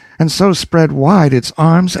these, and so spread wide its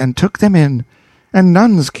arms and took them in. And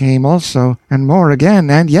nuns came also, and more again,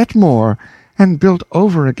 and yet more, and built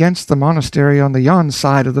over against the monastery on the yon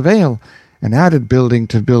side of the vale, and added building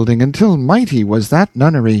to building, until mighty was that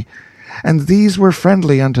nunnery. And these were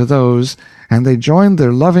friendly unto those, and they joined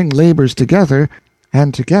their loving labours together,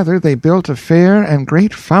 and together they built a fair and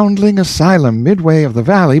great foundling asylum midway of the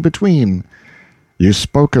valley between." "You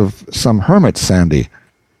spoke of some hermits, Sandy."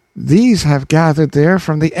 "These have gathered there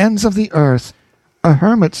from the ends of the earth. A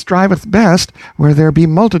hermit striveth best where there be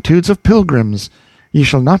multitudes of pilgrims. Ye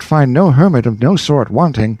shall not find no hermit of no sort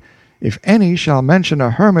wanting. If any shall mention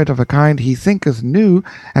a hermit of a kind he thinketh new,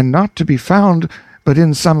 and not to be found but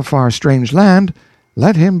in some far strange land,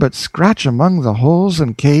 let him but scratch among the holes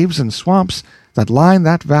and caves and swamps that line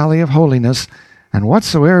that valley of holiness, and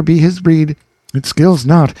whatsoe'er be his breed, it skills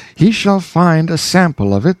not, he shall find a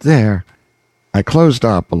sample of it there. I closed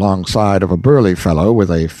up alongside of a burly fellow with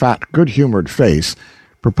a fat, good-humored face,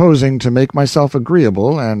 proposing to make myself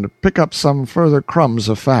agreeable and pick up some further crumbs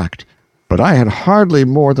of fact. But I had hardly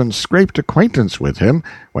more than scraped acquaintance with him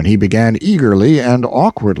when he began eagerly and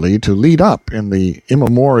awkwardly to lead up, in the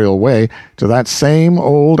immemorial way, to that same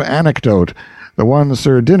old anecdote, the one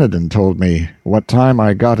Sir Dinadan told me, what time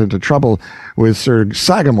I got into trouble with Sir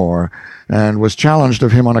Sagamore, and was challenged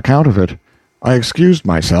of him on account of it. I excused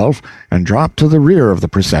myself, and dropped to the rear of the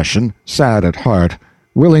procession, sad at heart,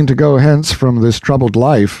 willing to go hence from this troubled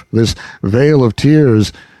life, this vale of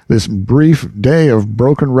tears, this brief day of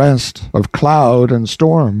broken rest, of cloud and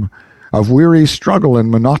storm, of weary struggle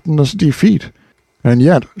and monotonous defeat, and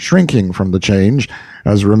yet shrinking from the change,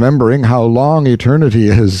 as remembering how long eternity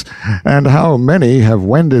is, and how many have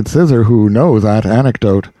wended thither who know that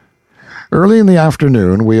anecdote. Early in the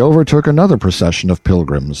afternoon we overtook another procession of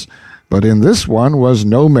pilgrims, but in this one was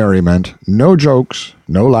no merriment, no jokes,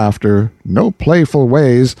 no laughter, no playful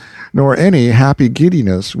ways, nor any happy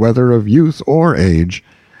giddiness, whether of youth or age.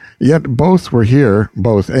 Yet both were here,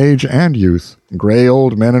 both age and youth, gray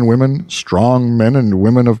old men and women, strong men and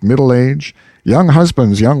women of middle age, young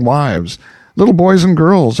husbands, young wives, little boys and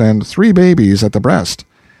girls, and 3 babies at the breast.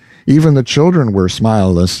 Even the children were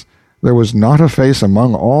smileless. There was not a face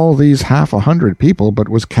among all these 100 people but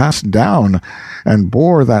was cast down, and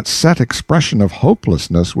bore that set expression of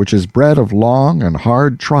hopelessness which is bred of long and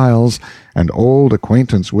hard trials and old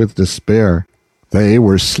acquaintance with despair. They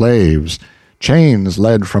were slaves. Chains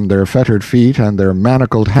led from their fettered feet and their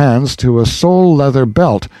manacled hands to a sole-leather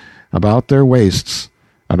belt about their waists,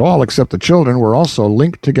 and all except the children were also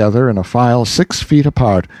linked together in a file 6 feet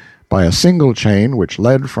apart by a single chain which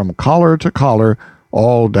led from collar to collar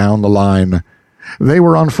all down the line. They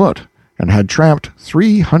were on foot, and had tramped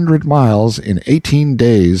 300 miles in 18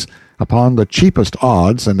 days upon the cheapest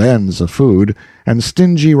odds and ends of food, and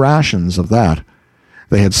stingy rations of that.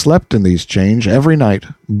 They had slept in these chains every night,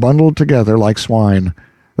 bundled together like swine.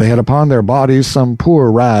 They had upon their bodies some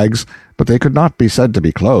poor rags, but they could not be said to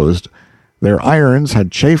be clothed. Their irons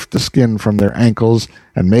had chafed the skin from their ankles,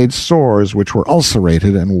 and made sores which were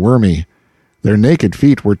ulcerated and wormy. Their naked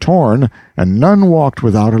feet were torn, and none walked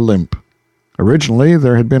without a limp. Originally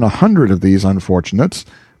there had been 100 of these unfortunates,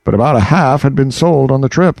 but about a half had been sold on the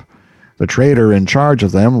trip. The trader in charge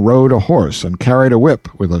of them rode a horse and carried a whip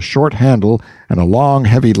with a short handle and a long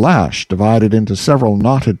heavy lash divided into several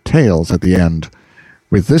knotted tails at the end.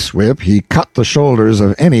 With this whip he cut the shoulders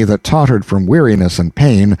of any that tottered from weariness and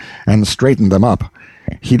pain, and straightened them up.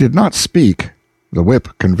 He did not speak. The whip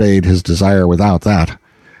conveyed his desire without that.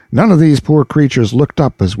 None of these poor creatures looked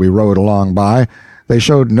up as we rode along by. They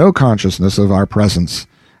showed no consciousness of our presence,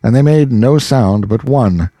 and they made no sound but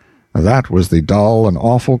one. That was the dull and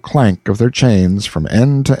awful clank of their chains from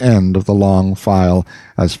end to end of the long file,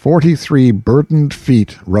 as 43 burdened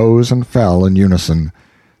feet rose and fell in unison.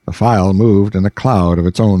 The file moved in a cloud of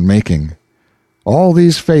its own making. All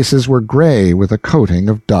these faces were gray with a coating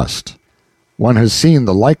of dust. One has seen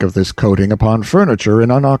the like of this coating upon furniture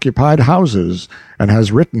in unoccupied houses, and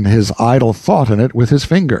has written his idle thought in it with his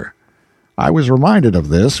finger. I was reminded of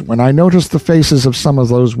this when I noticed the faces of some of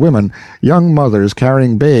those women, young mothers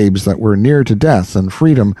carrying babes that were near to death and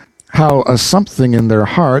freedom, how a something in their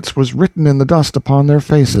hearts was written in the dust upon their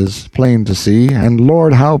faces, plain to see, and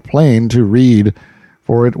Lord, how plain to read,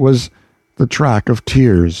 for it was the track of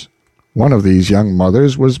tears. One of these young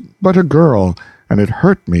mothers was but a girl, and it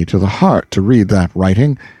hurt me to the heart to read that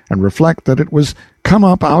writing, and reflect that it was come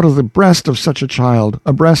up out of the breast of such a child,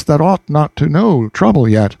 a breast that ought not to know trouble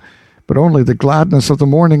yet, but only the gladness of the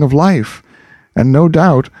morning of life. And no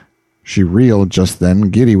doubt she reeled just then,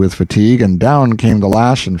 giddy with fatigue, and down came the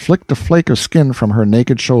lash and flicked a flake of skin from her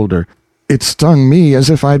naked shoulder. It stung me as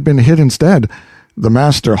if I'd been hit instead. The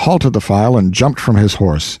master halted the file and jumped from his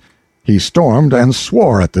horse. He stormed and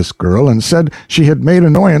swore at this girl, and said she had made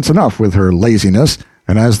annoyance enough with her laziness,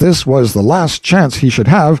 and as this was the last chance he should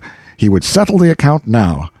have, he would settle the account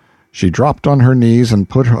now. She dropped on her knees and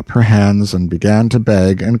put up her hands, and began to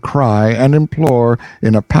beg and cry and implore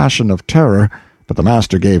in a passion of terror, but the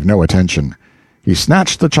master gave no attention. He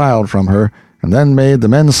snatched the child from her, and then made the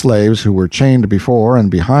men slaves who were chained before and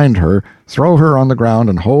behind her throw her on the ground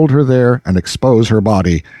and hold her there and expose her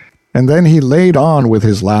body. And then he laid on with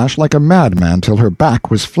his lash like a madman till her back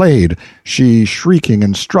was flayed, she shrieking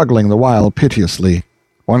and struggling the while piteously.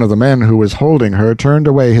 One of the men who was holding her turned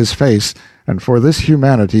away his face, and for this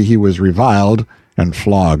humanity he was reviled and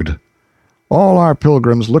flogged. All our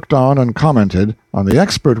pilgrims looked on and commented on the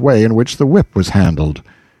expert way in which the whip was handled.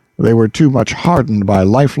 They were too much hardened by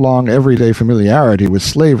lifelong everyday familiarity with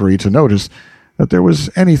slavery to notice that there was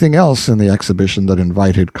anything else in the exhibition that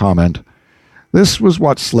invited comment. This was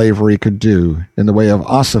what slavery could do, in the way of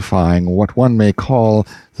ossifying what one may call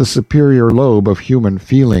the superior lobe of human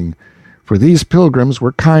feeling, for these pilgrims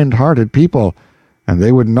were kind-hearted people, and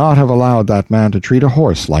they would not have allowed that man to treat a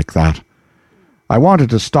horse like that. I wanted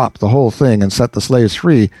to stop the whole thing and set the slaves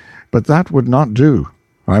free, but that would not do.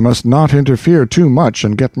 I must not interfere too much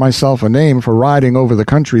and get myself a name for riding over the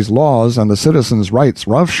country's laws and the citizens' rights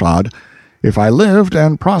roughshod. If I lived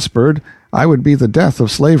and prospered, I would be the death of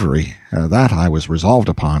slavery. That I was resolved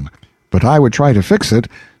upon. But I would try to fix it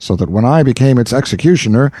so that when I became its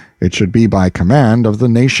executioner, it should be by command of the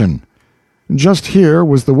nation. Just here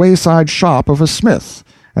was the wayside shop of a smith,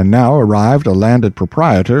 and now arrived a landed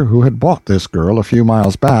proprietor who had bought this girl a few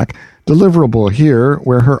miles back, deliverable here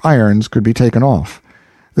where her irons could be taken off.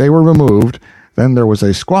 They were removed. Then there was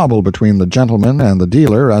a squabble between the gentleman and the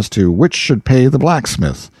dealer as to which should pay the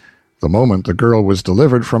blacksmith. The moment the girl was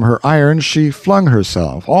delivered from her irons, she flung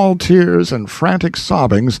herself, all tears and frantic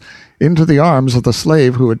sobbings, into the arms of the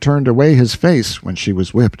slave who had turned away his face when she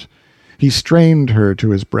was whipped. He strained her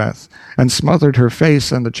to his breast, and smothered her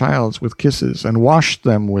face and the child's with kisses, and washed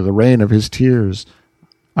them with a rain of his tears.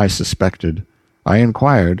 I suspected. I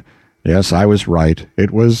inquired. Yes, I was right.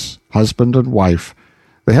 It was husband and wife.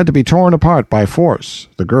 They had to be torn apart by force.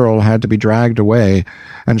 The girl had to be dragged away,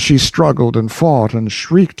 and she struggled and fought and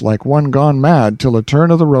shrieked like one gone mad till a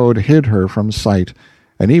turn of the road hid her from sight.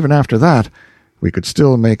 And even after that, we could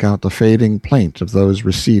still make out the fading plaint of those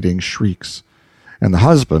receding shrieks. And the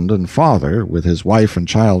husband and father, with his wife and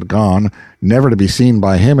child gone, never to be seen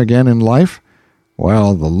by him again in life?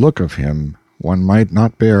 Well, the look of him one might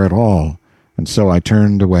not bear at all, and so I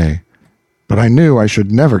turned away. But I knew I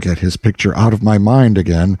should never get his picture out of my mind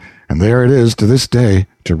again, and there it is to this day,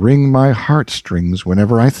 to wring my heartstrings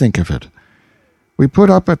whenever I think of it. We put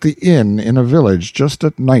up at the inn in a village just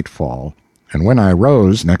at nightfall, and when I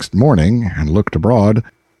rose next morning and looked abroad,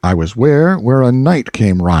 I was where a knight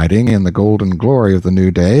came riding in the golden glory of the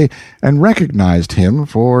new day, and recognized him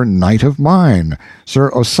for knight of mine,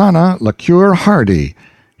 Sir Ozana le Cure Hardy.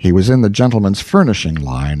 He was in the gentleman's furnishing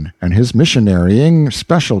line, and his missionarying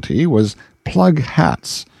specialty was plug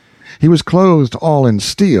hats. He was clothed all in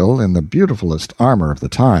steel, in the beautifulest armor of the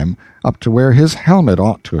time, up to where his helmet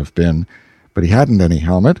ought to have been, but he hadn't any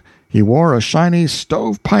helmet. He wore a shiny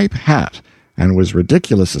stovepipe hat, and was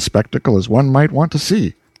ridiculous a spectacle as one might want to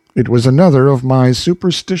see. It was another of my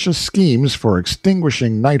superstitious schemes for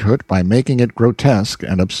extinguishing knighthood by making it grotesque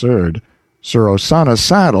and absurd. Sir Ozana's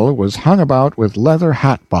saddle was hung about with leather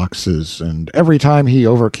hat-boxes, and every time he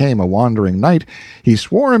overcame a wandering knight, he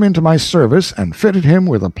swore him into my service and fitted him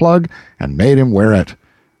with a plug and made him wear it.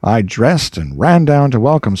 I dressed and ran down to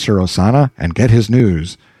welcome Sir Ozana and get his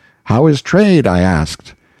news. "How is trade?" I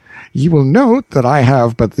asked. "Ye will note that I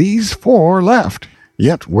have but these 4 left.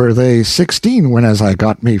 Yet were they 16 when as I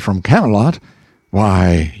got me from Camelot.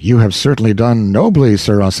 Why, you have certainly done nobly,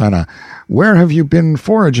 Sir Ozana. Where have you been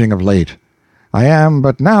foraging of late?" "I am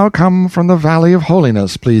but now come from the Valley of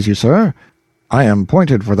Holiness, please you, sir." "I am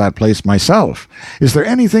pointed for that place myself. Is there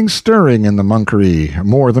anything stirring in the monkery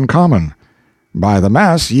more than common?" "By the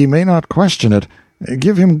mass, ye may not question it.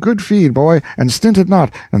 Give him good feed, boy, and stint it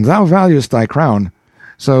not, and thou valuest thy crown.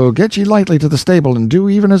 So get ye lightly to the stable, and do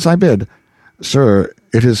even as I bid. Sir,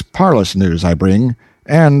 it is parlous news I bring,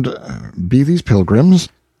 and be these pilgrims?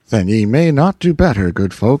 Then ye may not do better,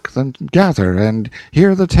 good folk, than gather and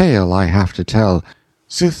hear the tale I have to tell,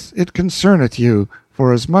 sith it concerneth you,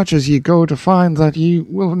 for as much as ye go to find that ye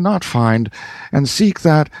will not find, and seek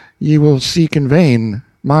that ye will seek in vain,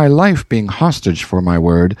 my life being hostage for my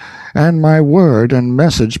word, and my word and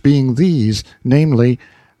message being these, namely,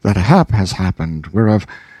 that a hap has happened, whereof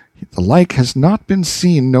the like has not been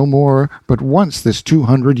seen no more but once this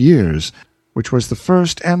 200 years, which was the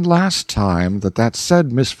first and last time that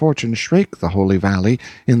said misfortune shrake the Holy Valley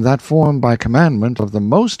in that form by commandment of the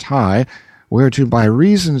Most High, whereto by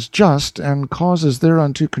reasons just and causes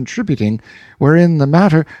thereunto contributing, wherein the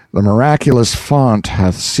matter the miraculous fount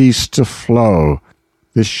hath ceased to flow.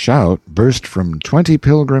 This shout burst from 20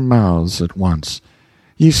 pilgrim mouths at once.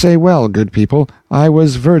 Ye say well, good people, I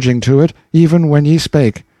was verging to it, even when ye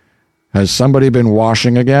spake. Has somebody been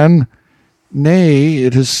washing again? Nay,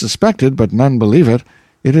 it is suspected, but none believe it.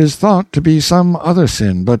 It is thought to be some other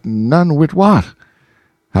sin, but none wit what.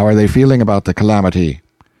 How are they feeling about the calamity?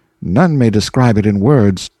 None may describe it in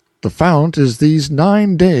words. The fount is these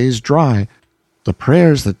 9 days dry. The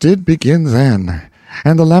prayers that did begin then,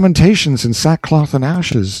 and the lamentations in sackcloth and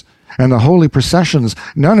ashes, and the holy processions,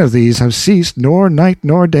 none of these have ceased nor night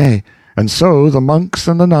nor day. And so the monks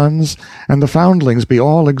and the nuns and the foundlings be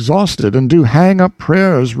all exhausted, and do hang up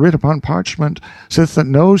prayers writ upon parchment, sith that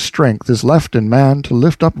no strength is left in man to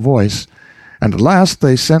lift up voice. And at last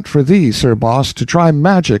they sent for thee, Sir Boss, to try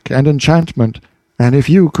magic and enchantment. And if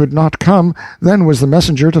you could not come, then was the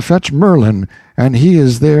messenger to fetch Merlin, and he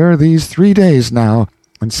is there these 3 days now,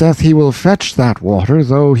 and saith he will fetch that water,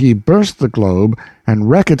 though he burst the globe, and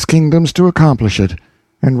wreck its kingdoms to accomplish it.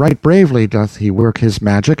 And right bravely doth he work his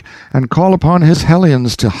magic, and call upon his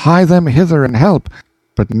hellions to hie them hither and help.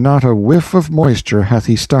 But not a whiff of moisture hath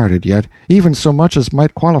he started yet, even so much as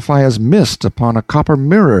might qualify as mist upon a copper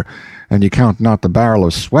mirror, and ye count not the barrel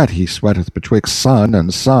of sweat he sweateth betwixt sun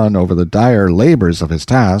and sun over the dire labours of his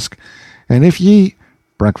task. And if ye—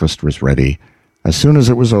 Breakfast was ready. As soon as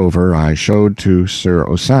it was over, I showed to Sir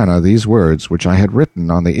Osanna these words, which I had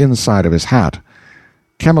written on the inside of his hat.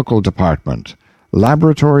 Chemical Department,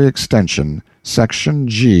 Laboratory Extension, Section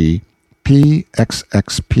G,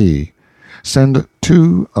 PXXP. Send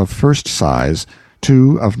 2 of first size,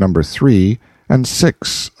 2 of number 3, and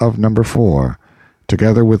 6 of number 4,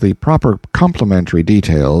 together with the proper complimentary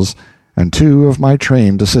details, and 2 of my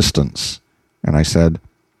trained assistants. And I said,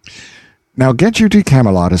 Now get you to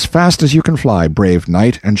Camelot as fast as you can fly, brave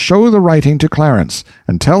knight, and show the writing to Clarence,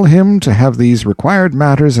 and tell him to have these required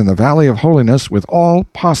matters in the Valley of Holiness with all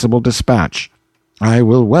possible dispatch. I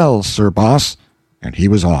will well, Sir Boss. And he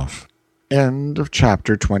was off. End of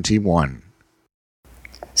chapter 21.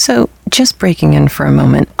 So, just breaking in for a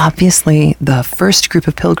moment, obviously the first group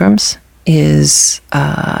of pilgrims is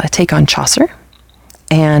a take on Chaucer,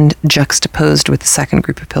 and juxtaposed with the second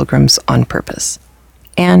group of pilgrims on purpose.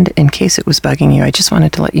 And in case it was bugging you, I just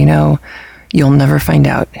wanted to let you know you'll never find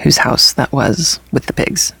out whose house that was with the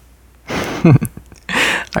pigs. All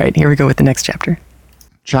right, here we go with the next chapter.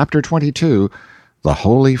 Chapter 22, The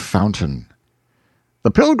Holy Fountain.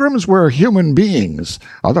 The pilgrims were human beings.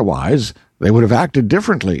 Otherwise, they would have acted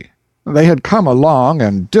differently. They had come a long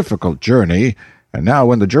and difficult journey, and now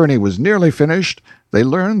when the journey was nearly finished, they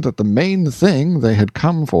learned that the main thing they had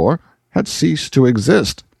come for had ceased to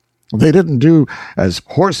exist. They didn't do as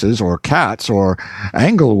horses or cats or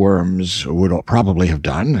angleworms would probably have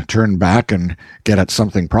done, turn back and get at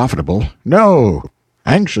something profitable. No!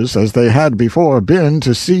 Anxious as they had before been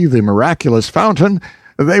to see the miraculous fountain,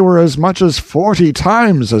 they were as much as 40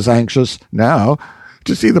 times as anxious now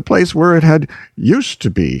to see the place where it had used to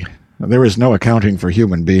be. There is no accounting for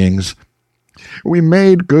human beings. We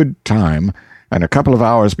made good time, and a couple of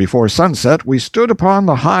hours before sunset we stood upon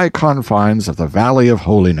the high confines of the Valley of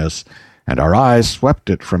Holiness, and our eyes swept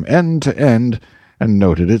it from end to end and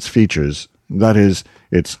noted its features, that is,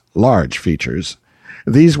 its large features.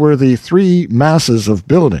 These were the 3 masses of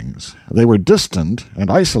buildings. They were distant and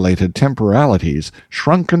isolated temporalities,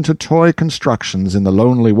 shrunken to toy constructions in the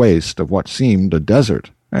lonely waste of what seemed a desert,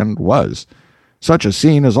 and was. Such a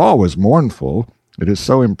scene is always mournful. It is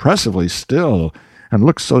so impressively still, and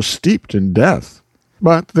looks so steeped in death.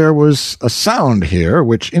 But there was a sound here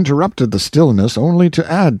which interrupted the stillness only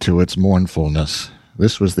to add to its mournfulness.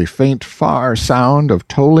 This was the faint, far sound of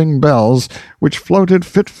tolling bells which floated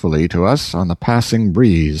fitfully to us on the passing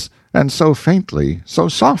breeze, and so faintly, so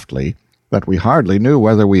softly, that we hardly knew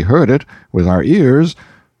whether we heard it with our ears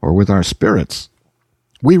or with our spirits.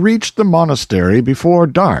 We reached the monastery before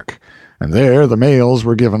dark, and there the males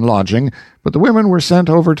were given lodging, but the women were sent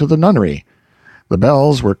over to the nunnery. The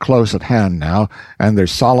bells were close at hand now, and their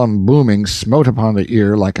solemn booming smote upon the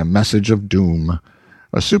ear like a message of doom.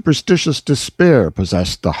 A superstitious despair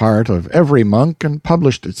possessed the heart of every monk and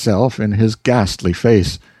published itself in his ghastly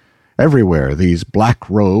face. Everywhere these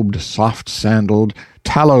black-robed, soft-sandaled,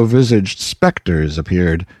 tallow-visaged spectres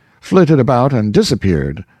appeared, flitted about and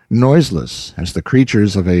disappeared, noiseless as the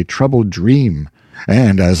creatures of a troubled dream,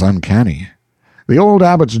 and as uncanny. The old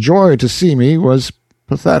abbot's joy to see me was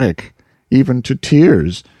pathetic, even to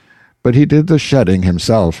tears, but he did the shedding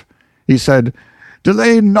himself. He said,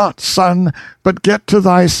 "Delay not, son, but get to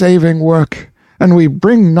thy saving work, and we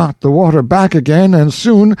bring not the water back again, and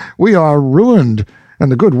soon we are ruined,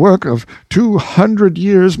 and the good work of 200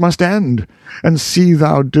 years must end. And see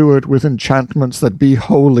thou do it with enchantments that be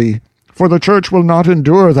holy, for the church will not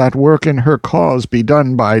endure that work in her cause be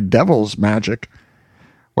done by devil's magic.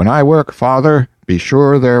 When I work, father, be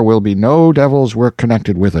sure there will be no devil's work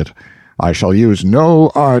connected with it. I shall use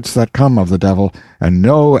no arts that come of the devil, and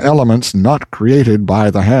no elements not created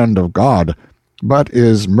by the hand of God. But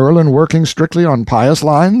is Merlin working strictly on pious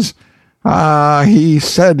lines? Ah, he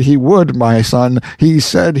said he would, my son, he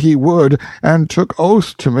said he would, and took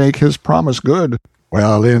oath to make his promise good.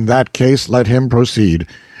 Well, in that case let him proceed.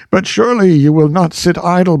 But surely you will not sit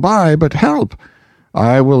idle by, but help.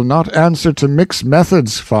 I will not answer to mixed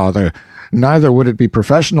methods, father, neither would it be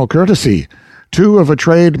professional courtesy. Two of a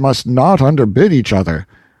trade must not underbid each other.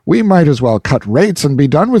 We might as well cut rates and be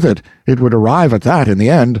done with it. It would arrive at that in the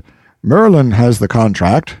end. Merlin has the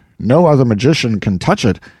contract. No other magician can touch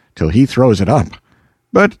it till he throws it up.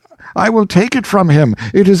 But I will take it from him.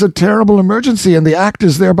 It is a terrible emergency, and the act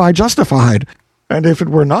is thereby justified. And if it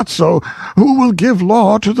were not so, who will give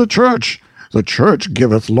law to the Church? The Church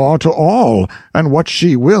giveth law to all, and what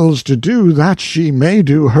she wills to do, that she may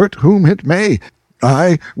do, hurt whom it may.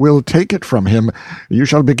 I will take it from him. You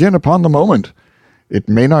shall begin upon the moment. It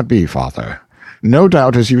may not be, father. No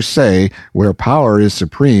doubt, as you say, where power is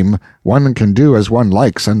supreme, one can do as one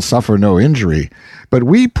likes and suffer no injury. But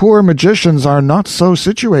we poor magicians are not so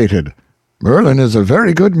situated. Merlin is a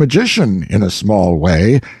very good magician, in a small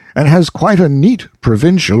way, and has quite a neat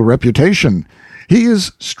provincial reputation. He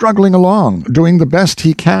is struggling along, doing the best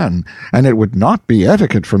he can, and it would not be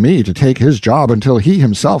etiquette for me to take his job until he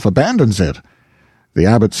himself abandons it. The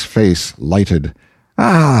abbot's face lighted.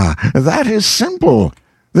 Ah, that is simple.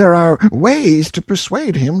 There are ways to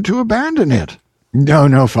persuade him to abandon it.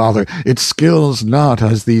 No, father, it skills not,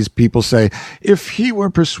 as these people say. If he were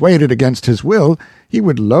persuaded against his will, he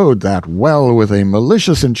would load that well with a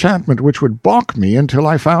malicious enchantment which would balk me until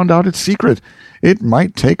I found out its secret. It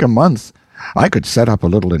might take a month. I could set up a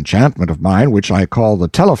little enchantment of mine which I call the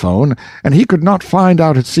telephone, and he could not find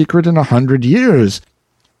out its secret in 100 years.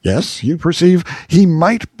 Yes, you perceive, he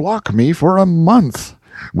might block me for a month.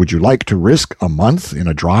 Would you like to risk a month in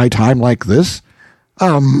a dry time like this?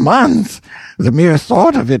 A month! The mere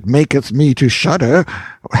thought of it maketh me to shudder.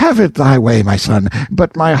 Have it thy way, my son,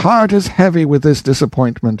 but my heart is heavy with this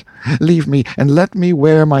disappointment. Leave me, and let me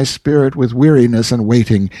wear my spirit with weariness and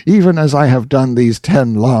waiting, even as I have done these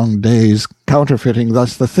 10 long days, counterfeiting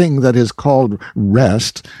thus the thing that is called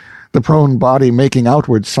rest, the prone body making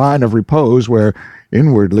outward sign of repose where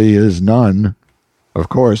inwardly is none. Of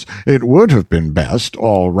course, it would have been best,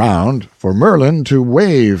 all round, for Merlin to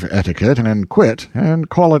waive etiquette and quit, and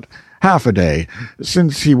call it half a day,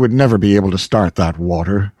 since he would never be able to start that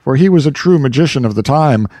water, for he was a true magician of the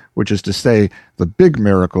time, which is to say, the big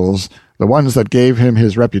miracles, the ones that gave him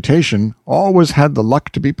his reputation, always had the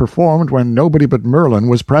luck to be performed when nobody but Merlin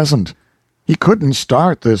was present. He couldn't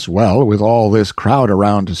start this well with all this crowd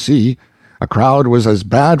around to see. A crowd was as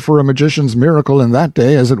bad for a magician's miracle in that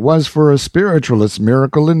day as it was for a spiritualist's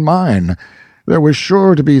miracle in mine. There was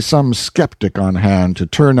sure to be some skeptic on hand to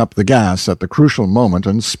turn up the gas at the crucial moment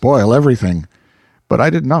and spoil everything. But I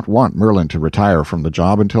did not want Merlin to retire from the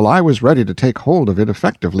job until I was ready to take hold of it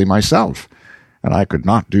effectively myself, and I could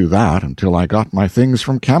not do that until I got my things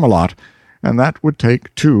from Camelot, and that would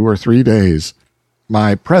take 2 or 3 days.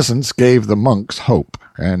 My presence gave the monks hope,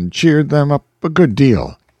 and cheered them up a good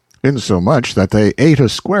deal, insomuch that they ate a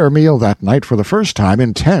square meal that night for the first time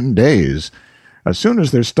in 10 days. As soon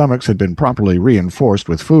as their stomachs had been properly reinforced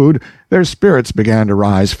with food, their spirits began to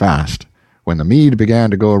rise fast. When the mead began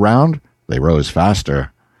to go around, they rose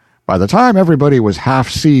faster. By the time everybody was half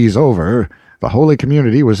seas over, the holy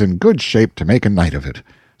community was in good shape to make a night of it.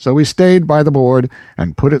 So we stayed by the board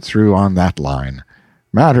and put it through on that line.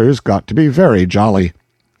 Matters got to be very jolly.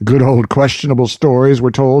 Good old questionable stories were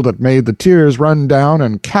told that made the tears run down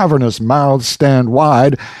and cavernous mouths stand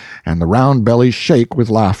wide, and the round bellies shake with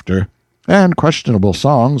laughter, and questionable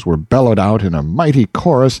songs were bellowed out in a mighty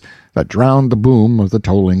chorus that drowned the boom of the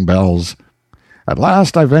tolling bells. At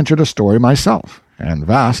last I ventured a story myself, and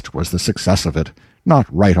vast was the success of it. Not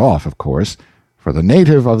right off, of course, for the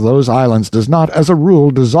native of those islands does not, as a rule,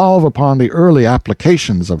 dissolve upon the early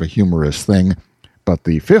applications of a humorous thing. But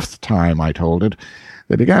the 5th time I told it,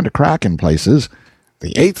 they began to crack in places.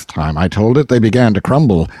 The 8th time I told it, they began to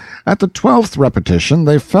crumble. At the 12th repetition,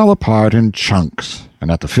 they fell apart in chunks,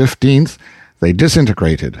 and at the 15th, they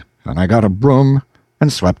disintegrated, and I got a broom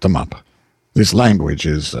and swept them up. This language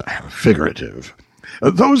is figurative.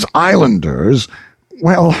 Those islanders,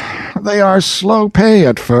 well, they are slow pay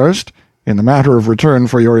at first, in the matter of return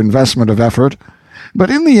for your investment of effort, but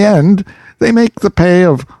in the end they make the pay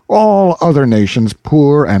of all other nations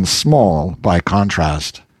poor and small by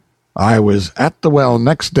contrast. I was at the well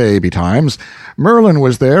next day betimes. Merlin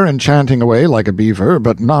was there enchanting away like a beaver,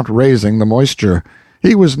 but not raising the moisture.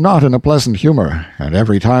 He was not in a pleasant humor, and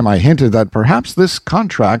every time I hinted that perhaps this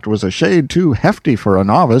contract was a shade too hefty for a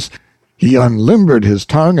novice, he unlimbered his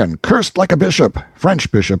tongue and cursed like a bishop,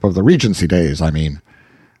 French bishop of the Regency days, I mean.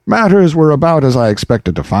 Matters were about as I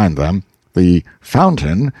expected to find them. The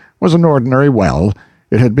fountain was an ordinary well.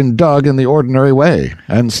 It had been dug in the ordinary way,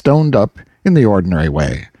 and stoned up in the ordinary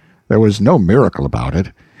way. There was no miracle about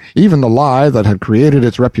it. Even the lie that had created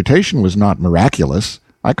its reputation was not miraculous.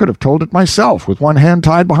 I could have told it myself with one hand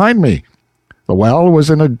tied behind me. The well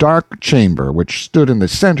was in a dark chamber which stood in the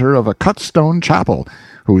center of a cut-stone chapel,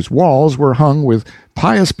 whose walls were hung with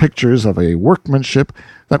pious pictures of a workmanship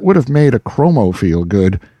that would have made a chromo feel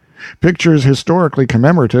good, pictures historically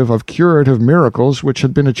commemorative of curative miracles which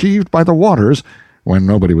had been achieved by the waters when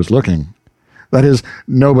nobody was looking. That is,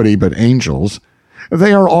 nobody but angels.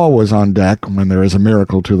 They are always on deck when there is a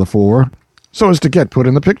miracle to the fore, so as to get put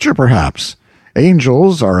in the picture, perhaps.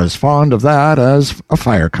 Angels are as fond of that as a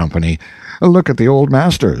fire company. Look at the old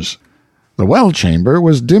masters. The well chamber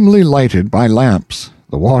was dimly lighted by lamps.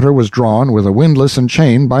 The water was drawn with a windlass and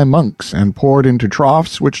chain by monks, and poured into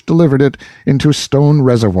troughs which delivered it into stone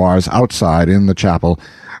reservoirs outside in the chapel,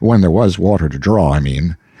 when there was water to draw, I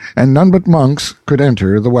mean, and none but monks could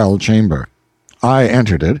enter the well chamber. I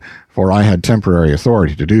entered it, for I had temporary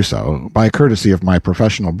authority to do so, by courtesy of my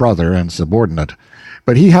professional brother and subordinate.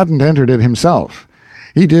 But he hadn't entered it himself.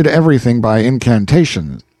 He did everything by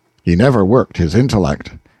incantations. He never worked his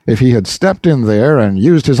intellect. If he had stepped in there and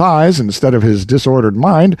used his eyes instead of his disordered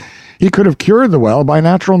mind, he could have cured the well by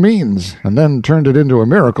natural means, and then turned it into a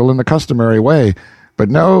miracle in the customary way. But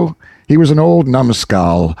no, he was an old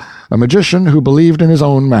numbskull, a magician who believed in his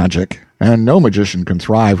own magic, and no magician can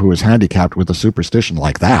thrive who is handicapped with a superstition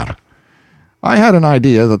like that. I had an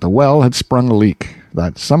idea that the well had sprung a leak,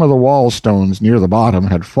 that some of the wall stones near the bottom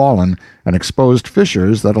had fallen and exposed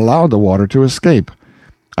fissures that allowed the water to escape.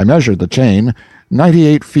 I measured the chain,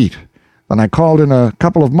 98 feet. Then I called in a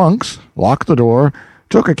couple of monks, locked the door,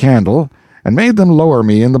 took a candle, and made them lower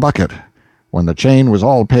me in the bucket. When the chain was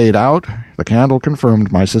all paid out, the candle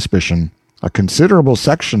confirmed my suspicion. A considerable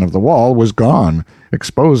section of the wall was gone,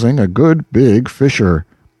 exposing a good big fissure.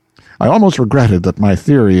 I almost regretted that my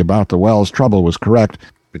theory about the well's trouble was correct,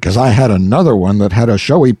 because I had another one that had a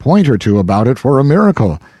showy point or two about it for a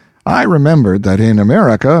miracle. I remembered that in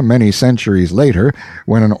America, many centuries later,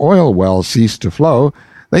 when an oil well ceased to flow,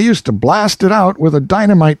 they used to blast it out with a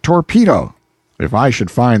dynamite torpedo. If I should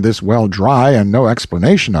find this well dry and no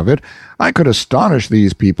explanation of it, I could astonish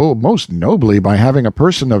these people most nobly by having a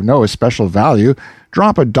person of no especial value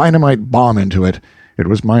drop a dynamite bomb into it. It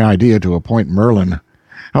was my idea to appoint Merlin.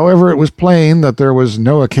 However, it was plain that there was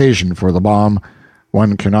no occasion for the bomb.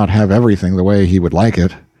 One cannot have everything the way he would like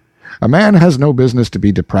it. A man has no business to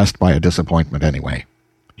be depressed by a disappointment anyway.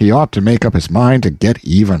 He ought to make up his mind to get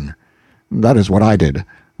even. That is what I did.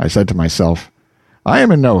 I said to myself, I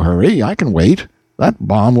am in no hurry. I can wait. That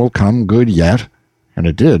bomb will come good yet. And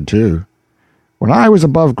it did, too. When I was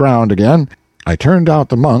above ground again, I turned out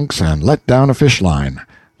the monks and let down a fish line.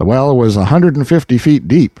 The well was 150 feet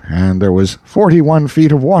deep, and there was 41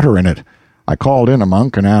 feet of water in it. I called in a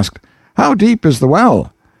monk and asked, How deep is the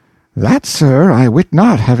well? That, sir, I wit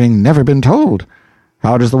not, having never been told.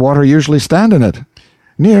 How does the water usually stand in it?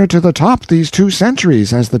 Near to the top these 2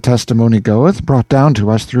 centuries, as the testimony goeth, brought down to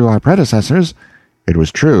us through our predecessors. It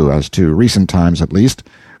was true, as to recent times at least,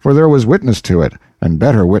 for there was witness to it, and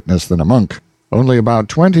better witness than a monk. Only about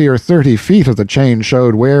 20 or 30 feet of the chain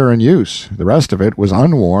showed wear and use. The rest of it was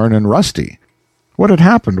unworn and rusty. What had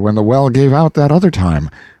happened when the well gave out that other time?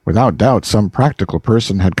 Without doubt some practical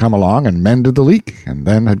person had come along and mended the leak, and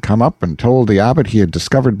then had come up and told the abbot he had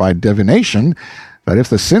discovered by divination that if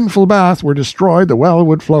the sinful bath were destroyed the well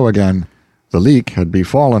would flow again. The leak had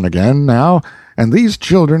befallen again now, and these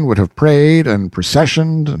children would have prayed and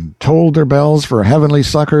processioned and tolled their bells for heavenly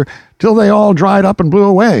succor till they all dried up and blew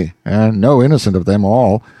away, and no innocent of them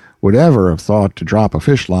all would ever have thought to drop a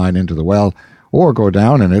fish line into the well, or go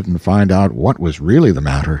down in it and find out what was really the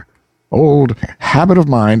matter. Old habit of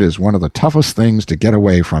mind is one of the toughest things to get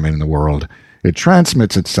away from in the world. It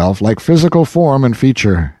transmits itself like physical form and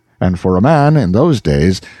feature, and for a man in those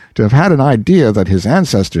days to have had an idea that his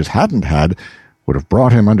ancestors hadn't had would have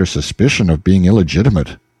brought him under suspicion of being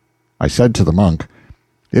illegitimate. I said to the monk,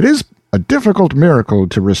 It is a difficult miracle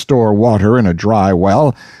to restore water in a dry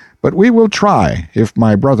well, but we will try if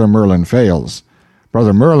my brother Merlin fails.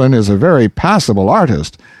 Brother Merlin is a very passable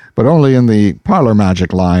artist, but only in the parlor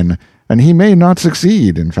magic line, and he may not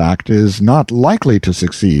succeed, in fact, is not likely to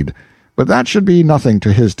succeed, but that should be nothing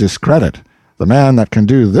to his discredit. The man that can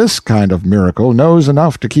do this kind of miracle knows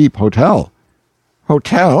enough to keep hotel.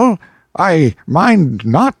 Hotel? I mind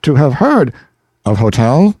not to have heard of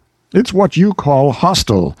hotel. It's what you call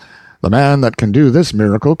hostel. The man that can do this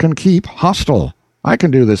miracle can keep hostel. I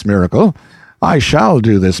can do this miracle. I shall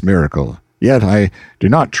do this miracle. Yet I do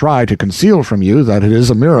not try to conceal from you that it is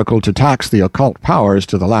a miracle to tax the occult powers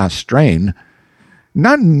to the last strain.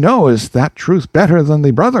 None knows that truth better than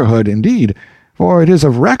the brotherhood, indeed, for it is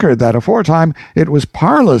of record that aforetime it was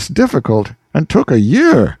parlous difficult, and took a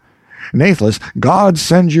year. Natheless, God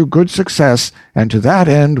send you good success, and to that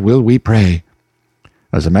end will we pray.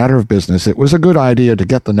 As a matter of business, it was a good idea to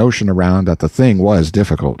get the notion around that the thing was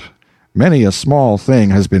difficult. Many a small thing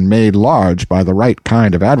has been made large by the right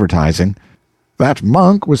kind of advertising. That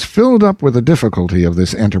monk was filled up with the difficulty of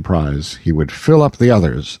this enterprise. He would fill up the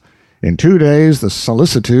others. In 2 days the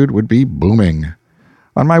solicitude would be booming.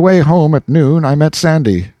 On my way home at noon I met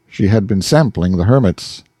Sandy. She had been sampling the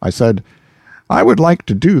hermits. I said, "I would like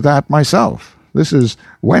to do that myself. This is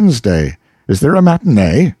Wednesday. Is there a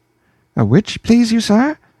matinee?" "A which, please you,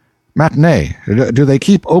 sir?" "Matinee. Do they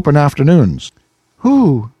keep open afternoons?"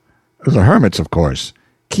 "Who?" "The hermits, of course."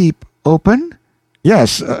 "Keep open?"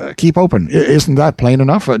 "Yes, keep open. Isn't that plain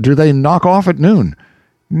enough? Do they knock off at noon?"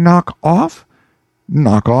 "Knock off?"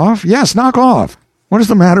 "Knock off? Yes, knock off. What is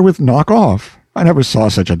the matter with knock off? I never saw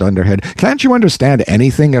such a dunderhead. Can't you understand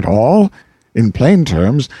anything at all? In plain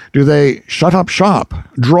terms, do they shut up shop,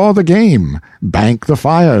 draw the game, bank the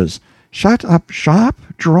fires?" "Shut up shop?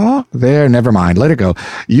 Draw?" "There, never mind. Let it go.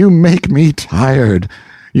 You make me tired.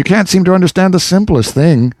 You can't seem to understand the simplest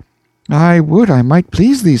thing." "I would I might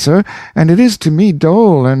please thee, sir, and it is to me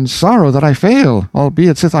dole and sorrow that I fail,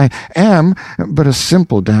 albeit sith I am but a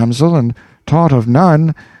simple damsel, and taught of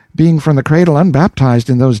none, being from the cradle unbaptized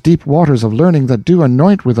in those deep waters of learning that do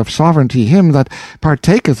anoint with of sovereignty him that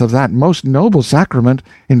partaketh of that most noble sacrament,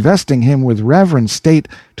 investing him with reverend state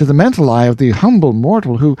to the mental eye of the humble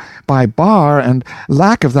mortal who, by bar and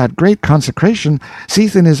lack of that great consecration,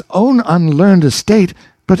 seeth in his own unlearned estate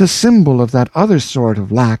but a symbol of that other sort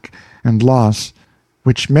of lack and loss,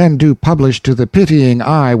 which men do publish to the pitying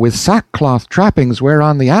eye with sackcloth trappings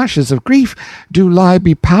whereon the ashes of grief do lie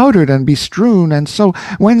bepowdered and bestrewn, and so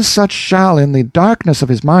when such shall in the darkness of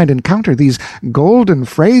his mind encounter these golden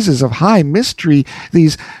phrases of high mystery,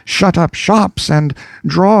 these shut up shops, and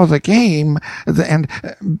draw the game, and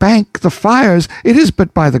bank the fires, it is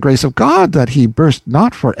but by the grace of God that he burst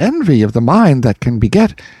not for envy of the mind that can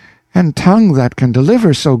beget, and tongue that can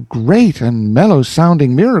deliver so great and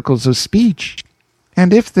mellow-sounding miracles of speech.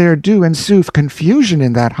 And if there do ensue confusion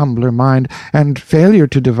in that humbler mind, and failure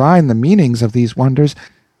to divine the meanings of these wonders,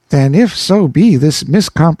 then if so be this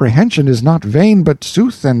miscomprehension is not vain but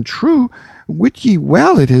sooth and true, wit ye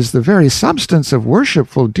well it is the very substance of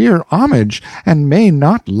worshipful dear homage, and may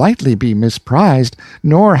not lightly be misprized,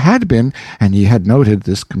 nor had been, and ye had noted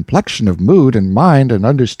this complexion of mood and mind, and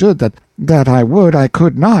understood that I would I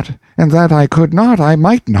could not, and that I could not I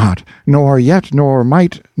might not, nor yet nor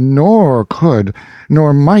might nor could,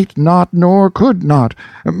 nor might not nor could not,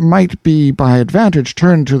 might be by advantage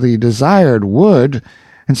turned to the desired would.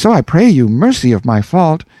 And so I pray you mercy of my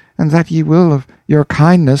fault, and that ye will of your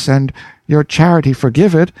kindness and your charity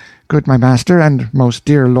forgive it, good my master and most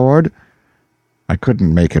dear lord." I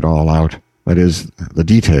couldn't make it all out, that is, the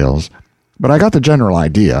details, but I got the general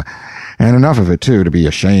idea, and enough of it, too, to be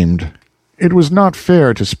ashamed. It was not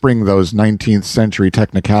fair to spring those 19th-century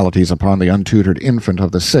technicalities upon the untutored infant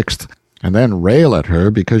of the 6th, and then rail at her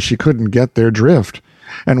because she couldn't get their drift.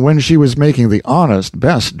 And when she was making the honest,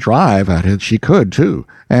 best drive at it, she could, too,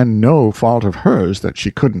 and no fault of hers that she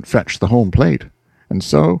couldn't fetch the home plate. And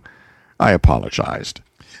so I apologized.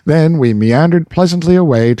 Then we meandered pleasantly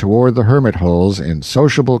away toward the hermit holes in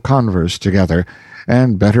sociable converse together,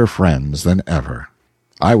 and better friends than ever.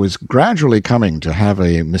 I was gradually coming to have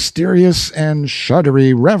a mysterious and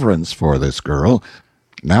shuddery reverence for this girl.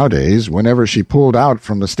 Nowadays, whenever she pulled out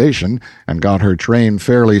from the station and got her train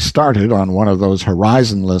fairly started on one of those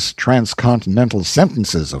horizonless transcontinental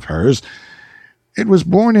sentences of hers, it was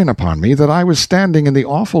borne in upon me that I was standing in the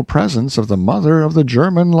awful presence of the mother of the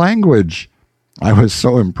German language. I was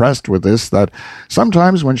so impressed with this that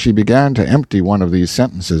sometimes when she began to empty one of these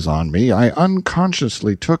sentences on me, I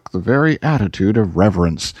unconsciously took the very attitude of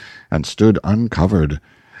reverence, and stood uncovered.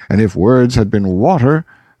 And if words had been water,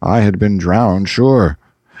 I had been drowned, sure.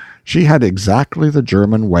 She had exactly the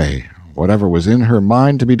German way. Whatever was in her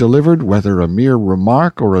mind to be delivered, whether a mere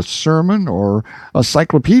remark or a sermon or a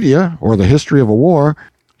cyclopedia or the history of a war,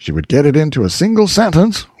 she would get it into a single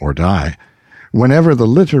sentence or die. Whenever the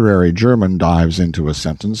literary German dives into a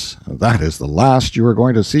sentence, that is the last you are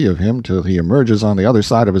going to see of him till he emerges on the other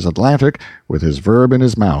side of his Atlantic with his verb in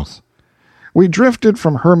his mouth. We drifted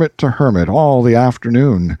from hermit to hermit all the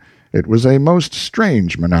afternoon. It was a most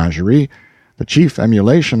strange menagerie. The chief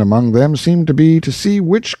emulation among them seemed to be to see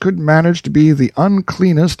which could manage to be the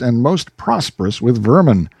uncleanest and most prosperous with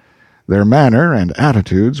vermin. Their manner and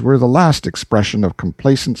attitudes were the last expression of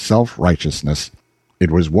complacent self-righteousness.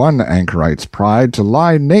 It was one anchorite's pride to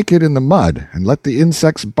lie naked in the mud and let the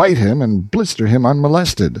insects bite him and blister him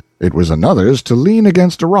unmolested. It was another's to lean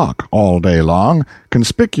against a rock all day long,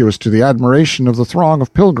 conspicuous to the admiration of the throng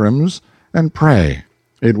of pilgrims, and pray.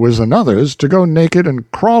 It was another's to go naked and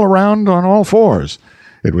crawl around on all fours.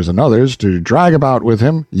 It was another's to drag about with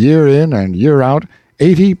him, year in and year out,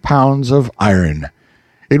 80 pounds of iron.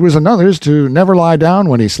 It was another's to never lie down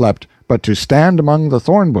when he slept, but to stand among the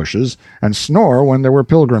thorn bushes and snore when there were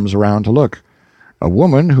pilgrims around to look. A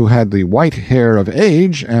woman who had the white hair of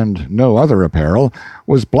age and no other apparel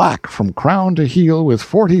was black from crown to heel with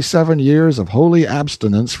 47 years of holy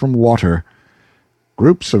abstinence from water.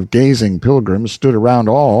 Groups of gazing pilgrims stood around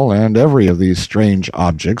all and every of these strange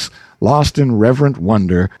objects, lost in reverent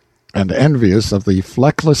wonder, and envious of the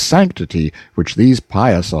fleckless sanctity which these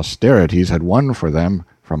pious austerities had won for them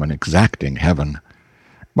from an exacting heaven.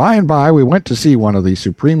 By and by we went to see one of the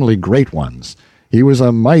supremely great ones. He was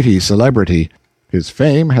a mighty celebrity. His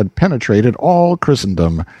fame had penetrated all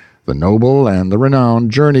Christendom. The noble and the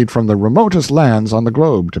renowned journeyed from the remotest lands on the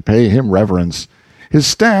globe to pay him reverence. His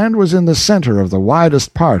stand was in the center of the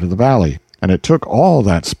widest part of the valley, and it took all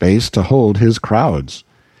that space to hold his crowds.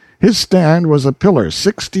 His stand was a pillar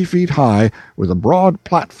 60 feet high, with a broad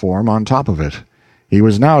platform on top of it. He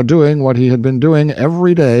was now doing what he had been doing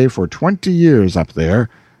every day for 20 years up there,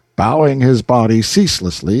 bowing his body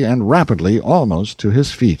ceaselessly and rapidly almost to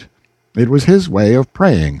his feet. It was his way of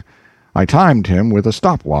praying. I timed him with a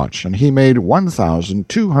stopwatch, and he made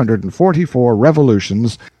 1,244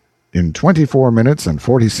 revolutions in 24 minutes and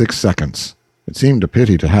 46 seconds. It seemed a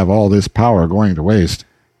pity to have all this power going to waste.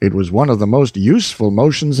 It was one of the most useful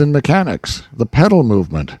motions in mechanics, the pedal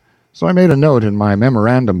movement. So I made a note in my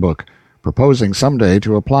memorandum book, proposing someday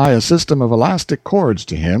to apply a system of elastic cords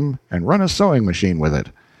to him and run a sewing machine with it.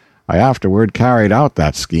 I afterward carried out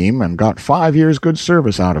that scheme and got 5 years' good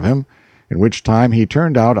service out of him, in which time he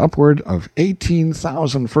turned out upward of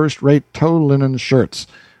 18,000 first-rate tow linen shirts,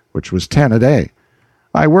 which was 10 a day.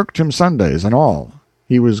 I worked him Sundays and all.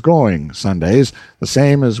 He was going Sundays, the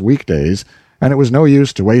same as weekdays, and it was no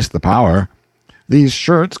use to waste the power. These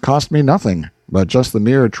shirts cost me nothing, but just the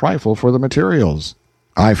mere trifle for the materials.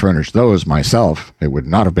 I furnished those myself. It would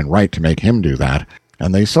not have been right to make him do that.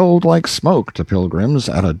 And they sold like smoke to pilgrims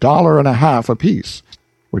at $1.50 apiece,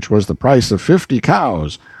 which was the price of 50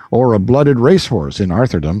 cows, or a blooded racehorse in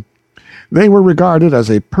Arthurdom. They were regarded as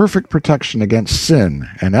a perfect protection against sin,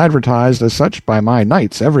 and advertised as such by my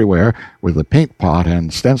knights everywhere with the paint pot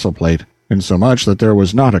and stencil plate, insomuch that there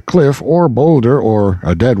was not a cliff or boulder or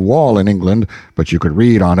a dead wall in England but you could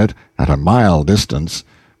read on it at a mile distance,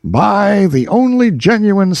 "By the only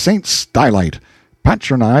genuine St. Stylite,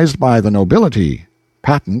 patronized by the nobility,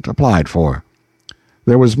 patent applied for."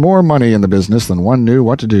 There was more money in the business than one knew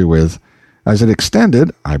what to do with. As it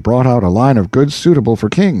extended, I brought out a line of goods suitable for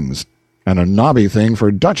kings, and a nobby thing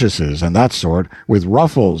for duchesses and that sort, with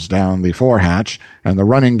ruffles down the forehatch, and the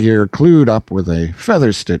running gear clewed up with a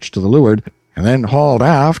feather stitch to the leeward, and then hauled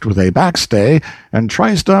aft with a backstay, and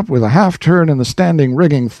triced up with a half-turn in the standing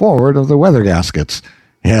rigging forward of the weather gaskets.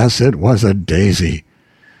 Yes, it was a daisy.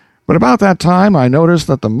 But about that time I noticed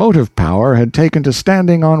that the motive power had taken to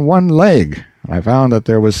standing on one leg. I found that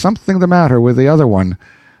there was something the matter with the other one.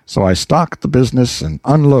 So I stocked the business and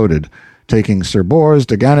unloaded, taking Sir Bors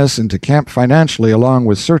de Ganis into camp financially along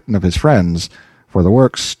with certain of his friends, for the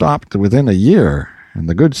work stopped within a year, and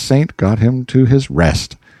the good saint got him to his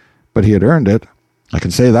rest. But he had earned it. I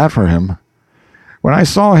can say that for him. When I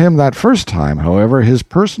saw him that first time, however, his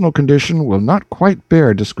personal condition will not quite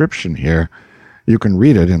bear description here. You can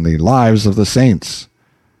read it in the Lives of the Saints.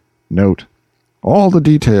 Note: all the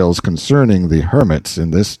details concerning the hermits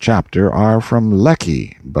in this chapter are from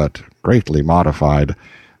Lecky, but greatly modified.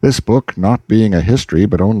 This book not being a history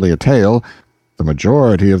but only a tale, the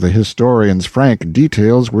majority of the historian's frank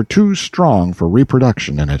details were too strong for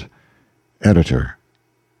reproduction in it. Editor.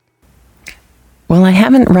 Well, I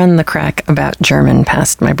haven't run the crack about German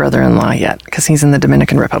past my brother-in-law yet, because he's in the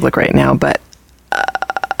Dominican Republic right now, but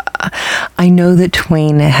I know that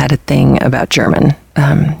Twain had a thing about German.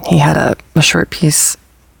 He had a short piece,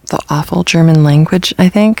 The Awful German Language, I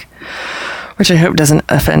think, which I hope doesn't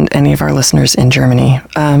offend any of our listeners in Germany.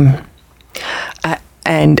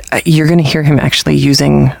 And you're going to hear him actually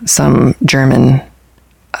using some German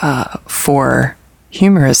for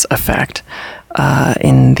humorous effect.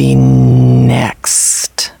 in the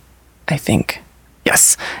next, I think.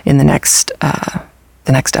 Yes, in the next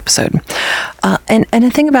episode. And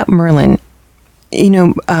a thing about Merlin,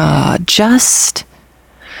 just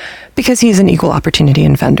because he's an equal opportunity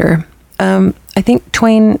offender, I think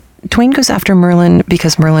Twain goes after Merlin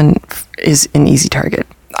because Merlin is an easy target.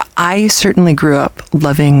 I certainly grew up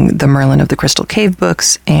loving the Merlin of the Crystal Cave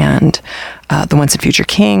books and the Once and Future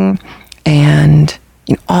King and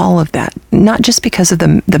all of that. Not just because of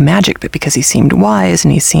the magic, but because he seemed wise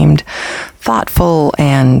and he seemed thoughtful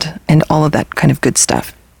and all of that kind of good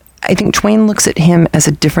stuff. I think Twain looks at him as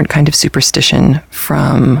a different kind of superstition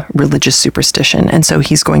from religious superstition, and so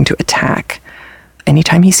he's going to attack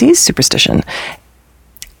anytime he sees superstition.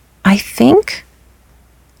 I think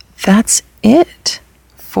that's it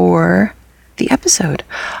for the episode.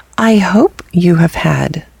 I hope you have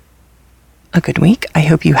had a good week. I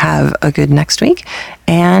hope you have a good next week.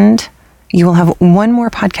 And you will have one more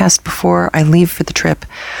podcast before I leave for the trip,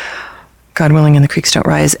 God willing, and the creeks don't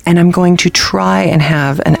rise. And I'm going to try and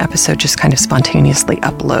have an episode just kind of spontaneously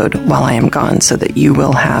upload while I am gone so that you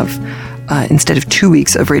will have, instead of 2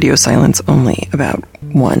 weeks of radio silence, only about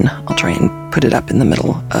one. I'll try and put it up in the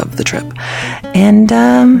middle of the trip. And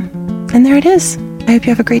there it is. I hope you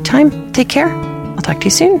have a great time. Take care. I'll talk to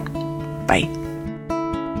you soon. Bye.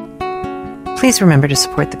 Please remember to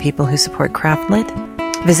support the people who support Craftlit.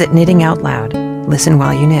 Visit Knitting Out Loud. Listen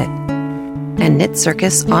while you knit. And Knit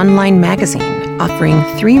Circus online magazine, offering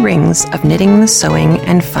 3 rings of knitting, sewing,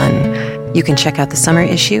 and fun. You can check out the summer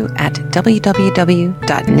issue at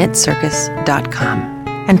www.knitcircus.com.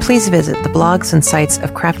 And please visit the blogs and sites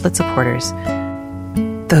of Craftlit supporters.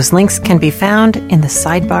 Those links can be found in the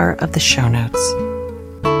sidebar of the show notes.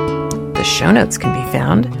 The show notes can be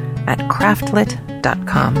found at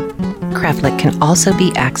craftlit.com. Craftlit can also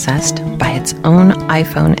be accessed by its own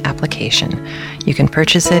iPhone application. You can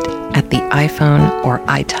purchase it at the iPhone or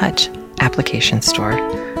iTouch application store,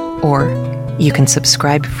 or you can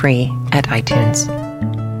subscribe free at iTunes.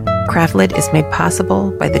 Craftlit is made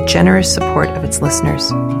possible by the generous support of its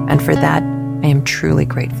listeners, and for that, I am truly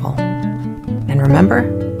grateful. And remember,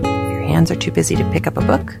 if your hands are too busy to pick up a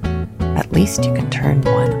book, at least you can turn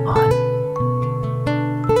one on.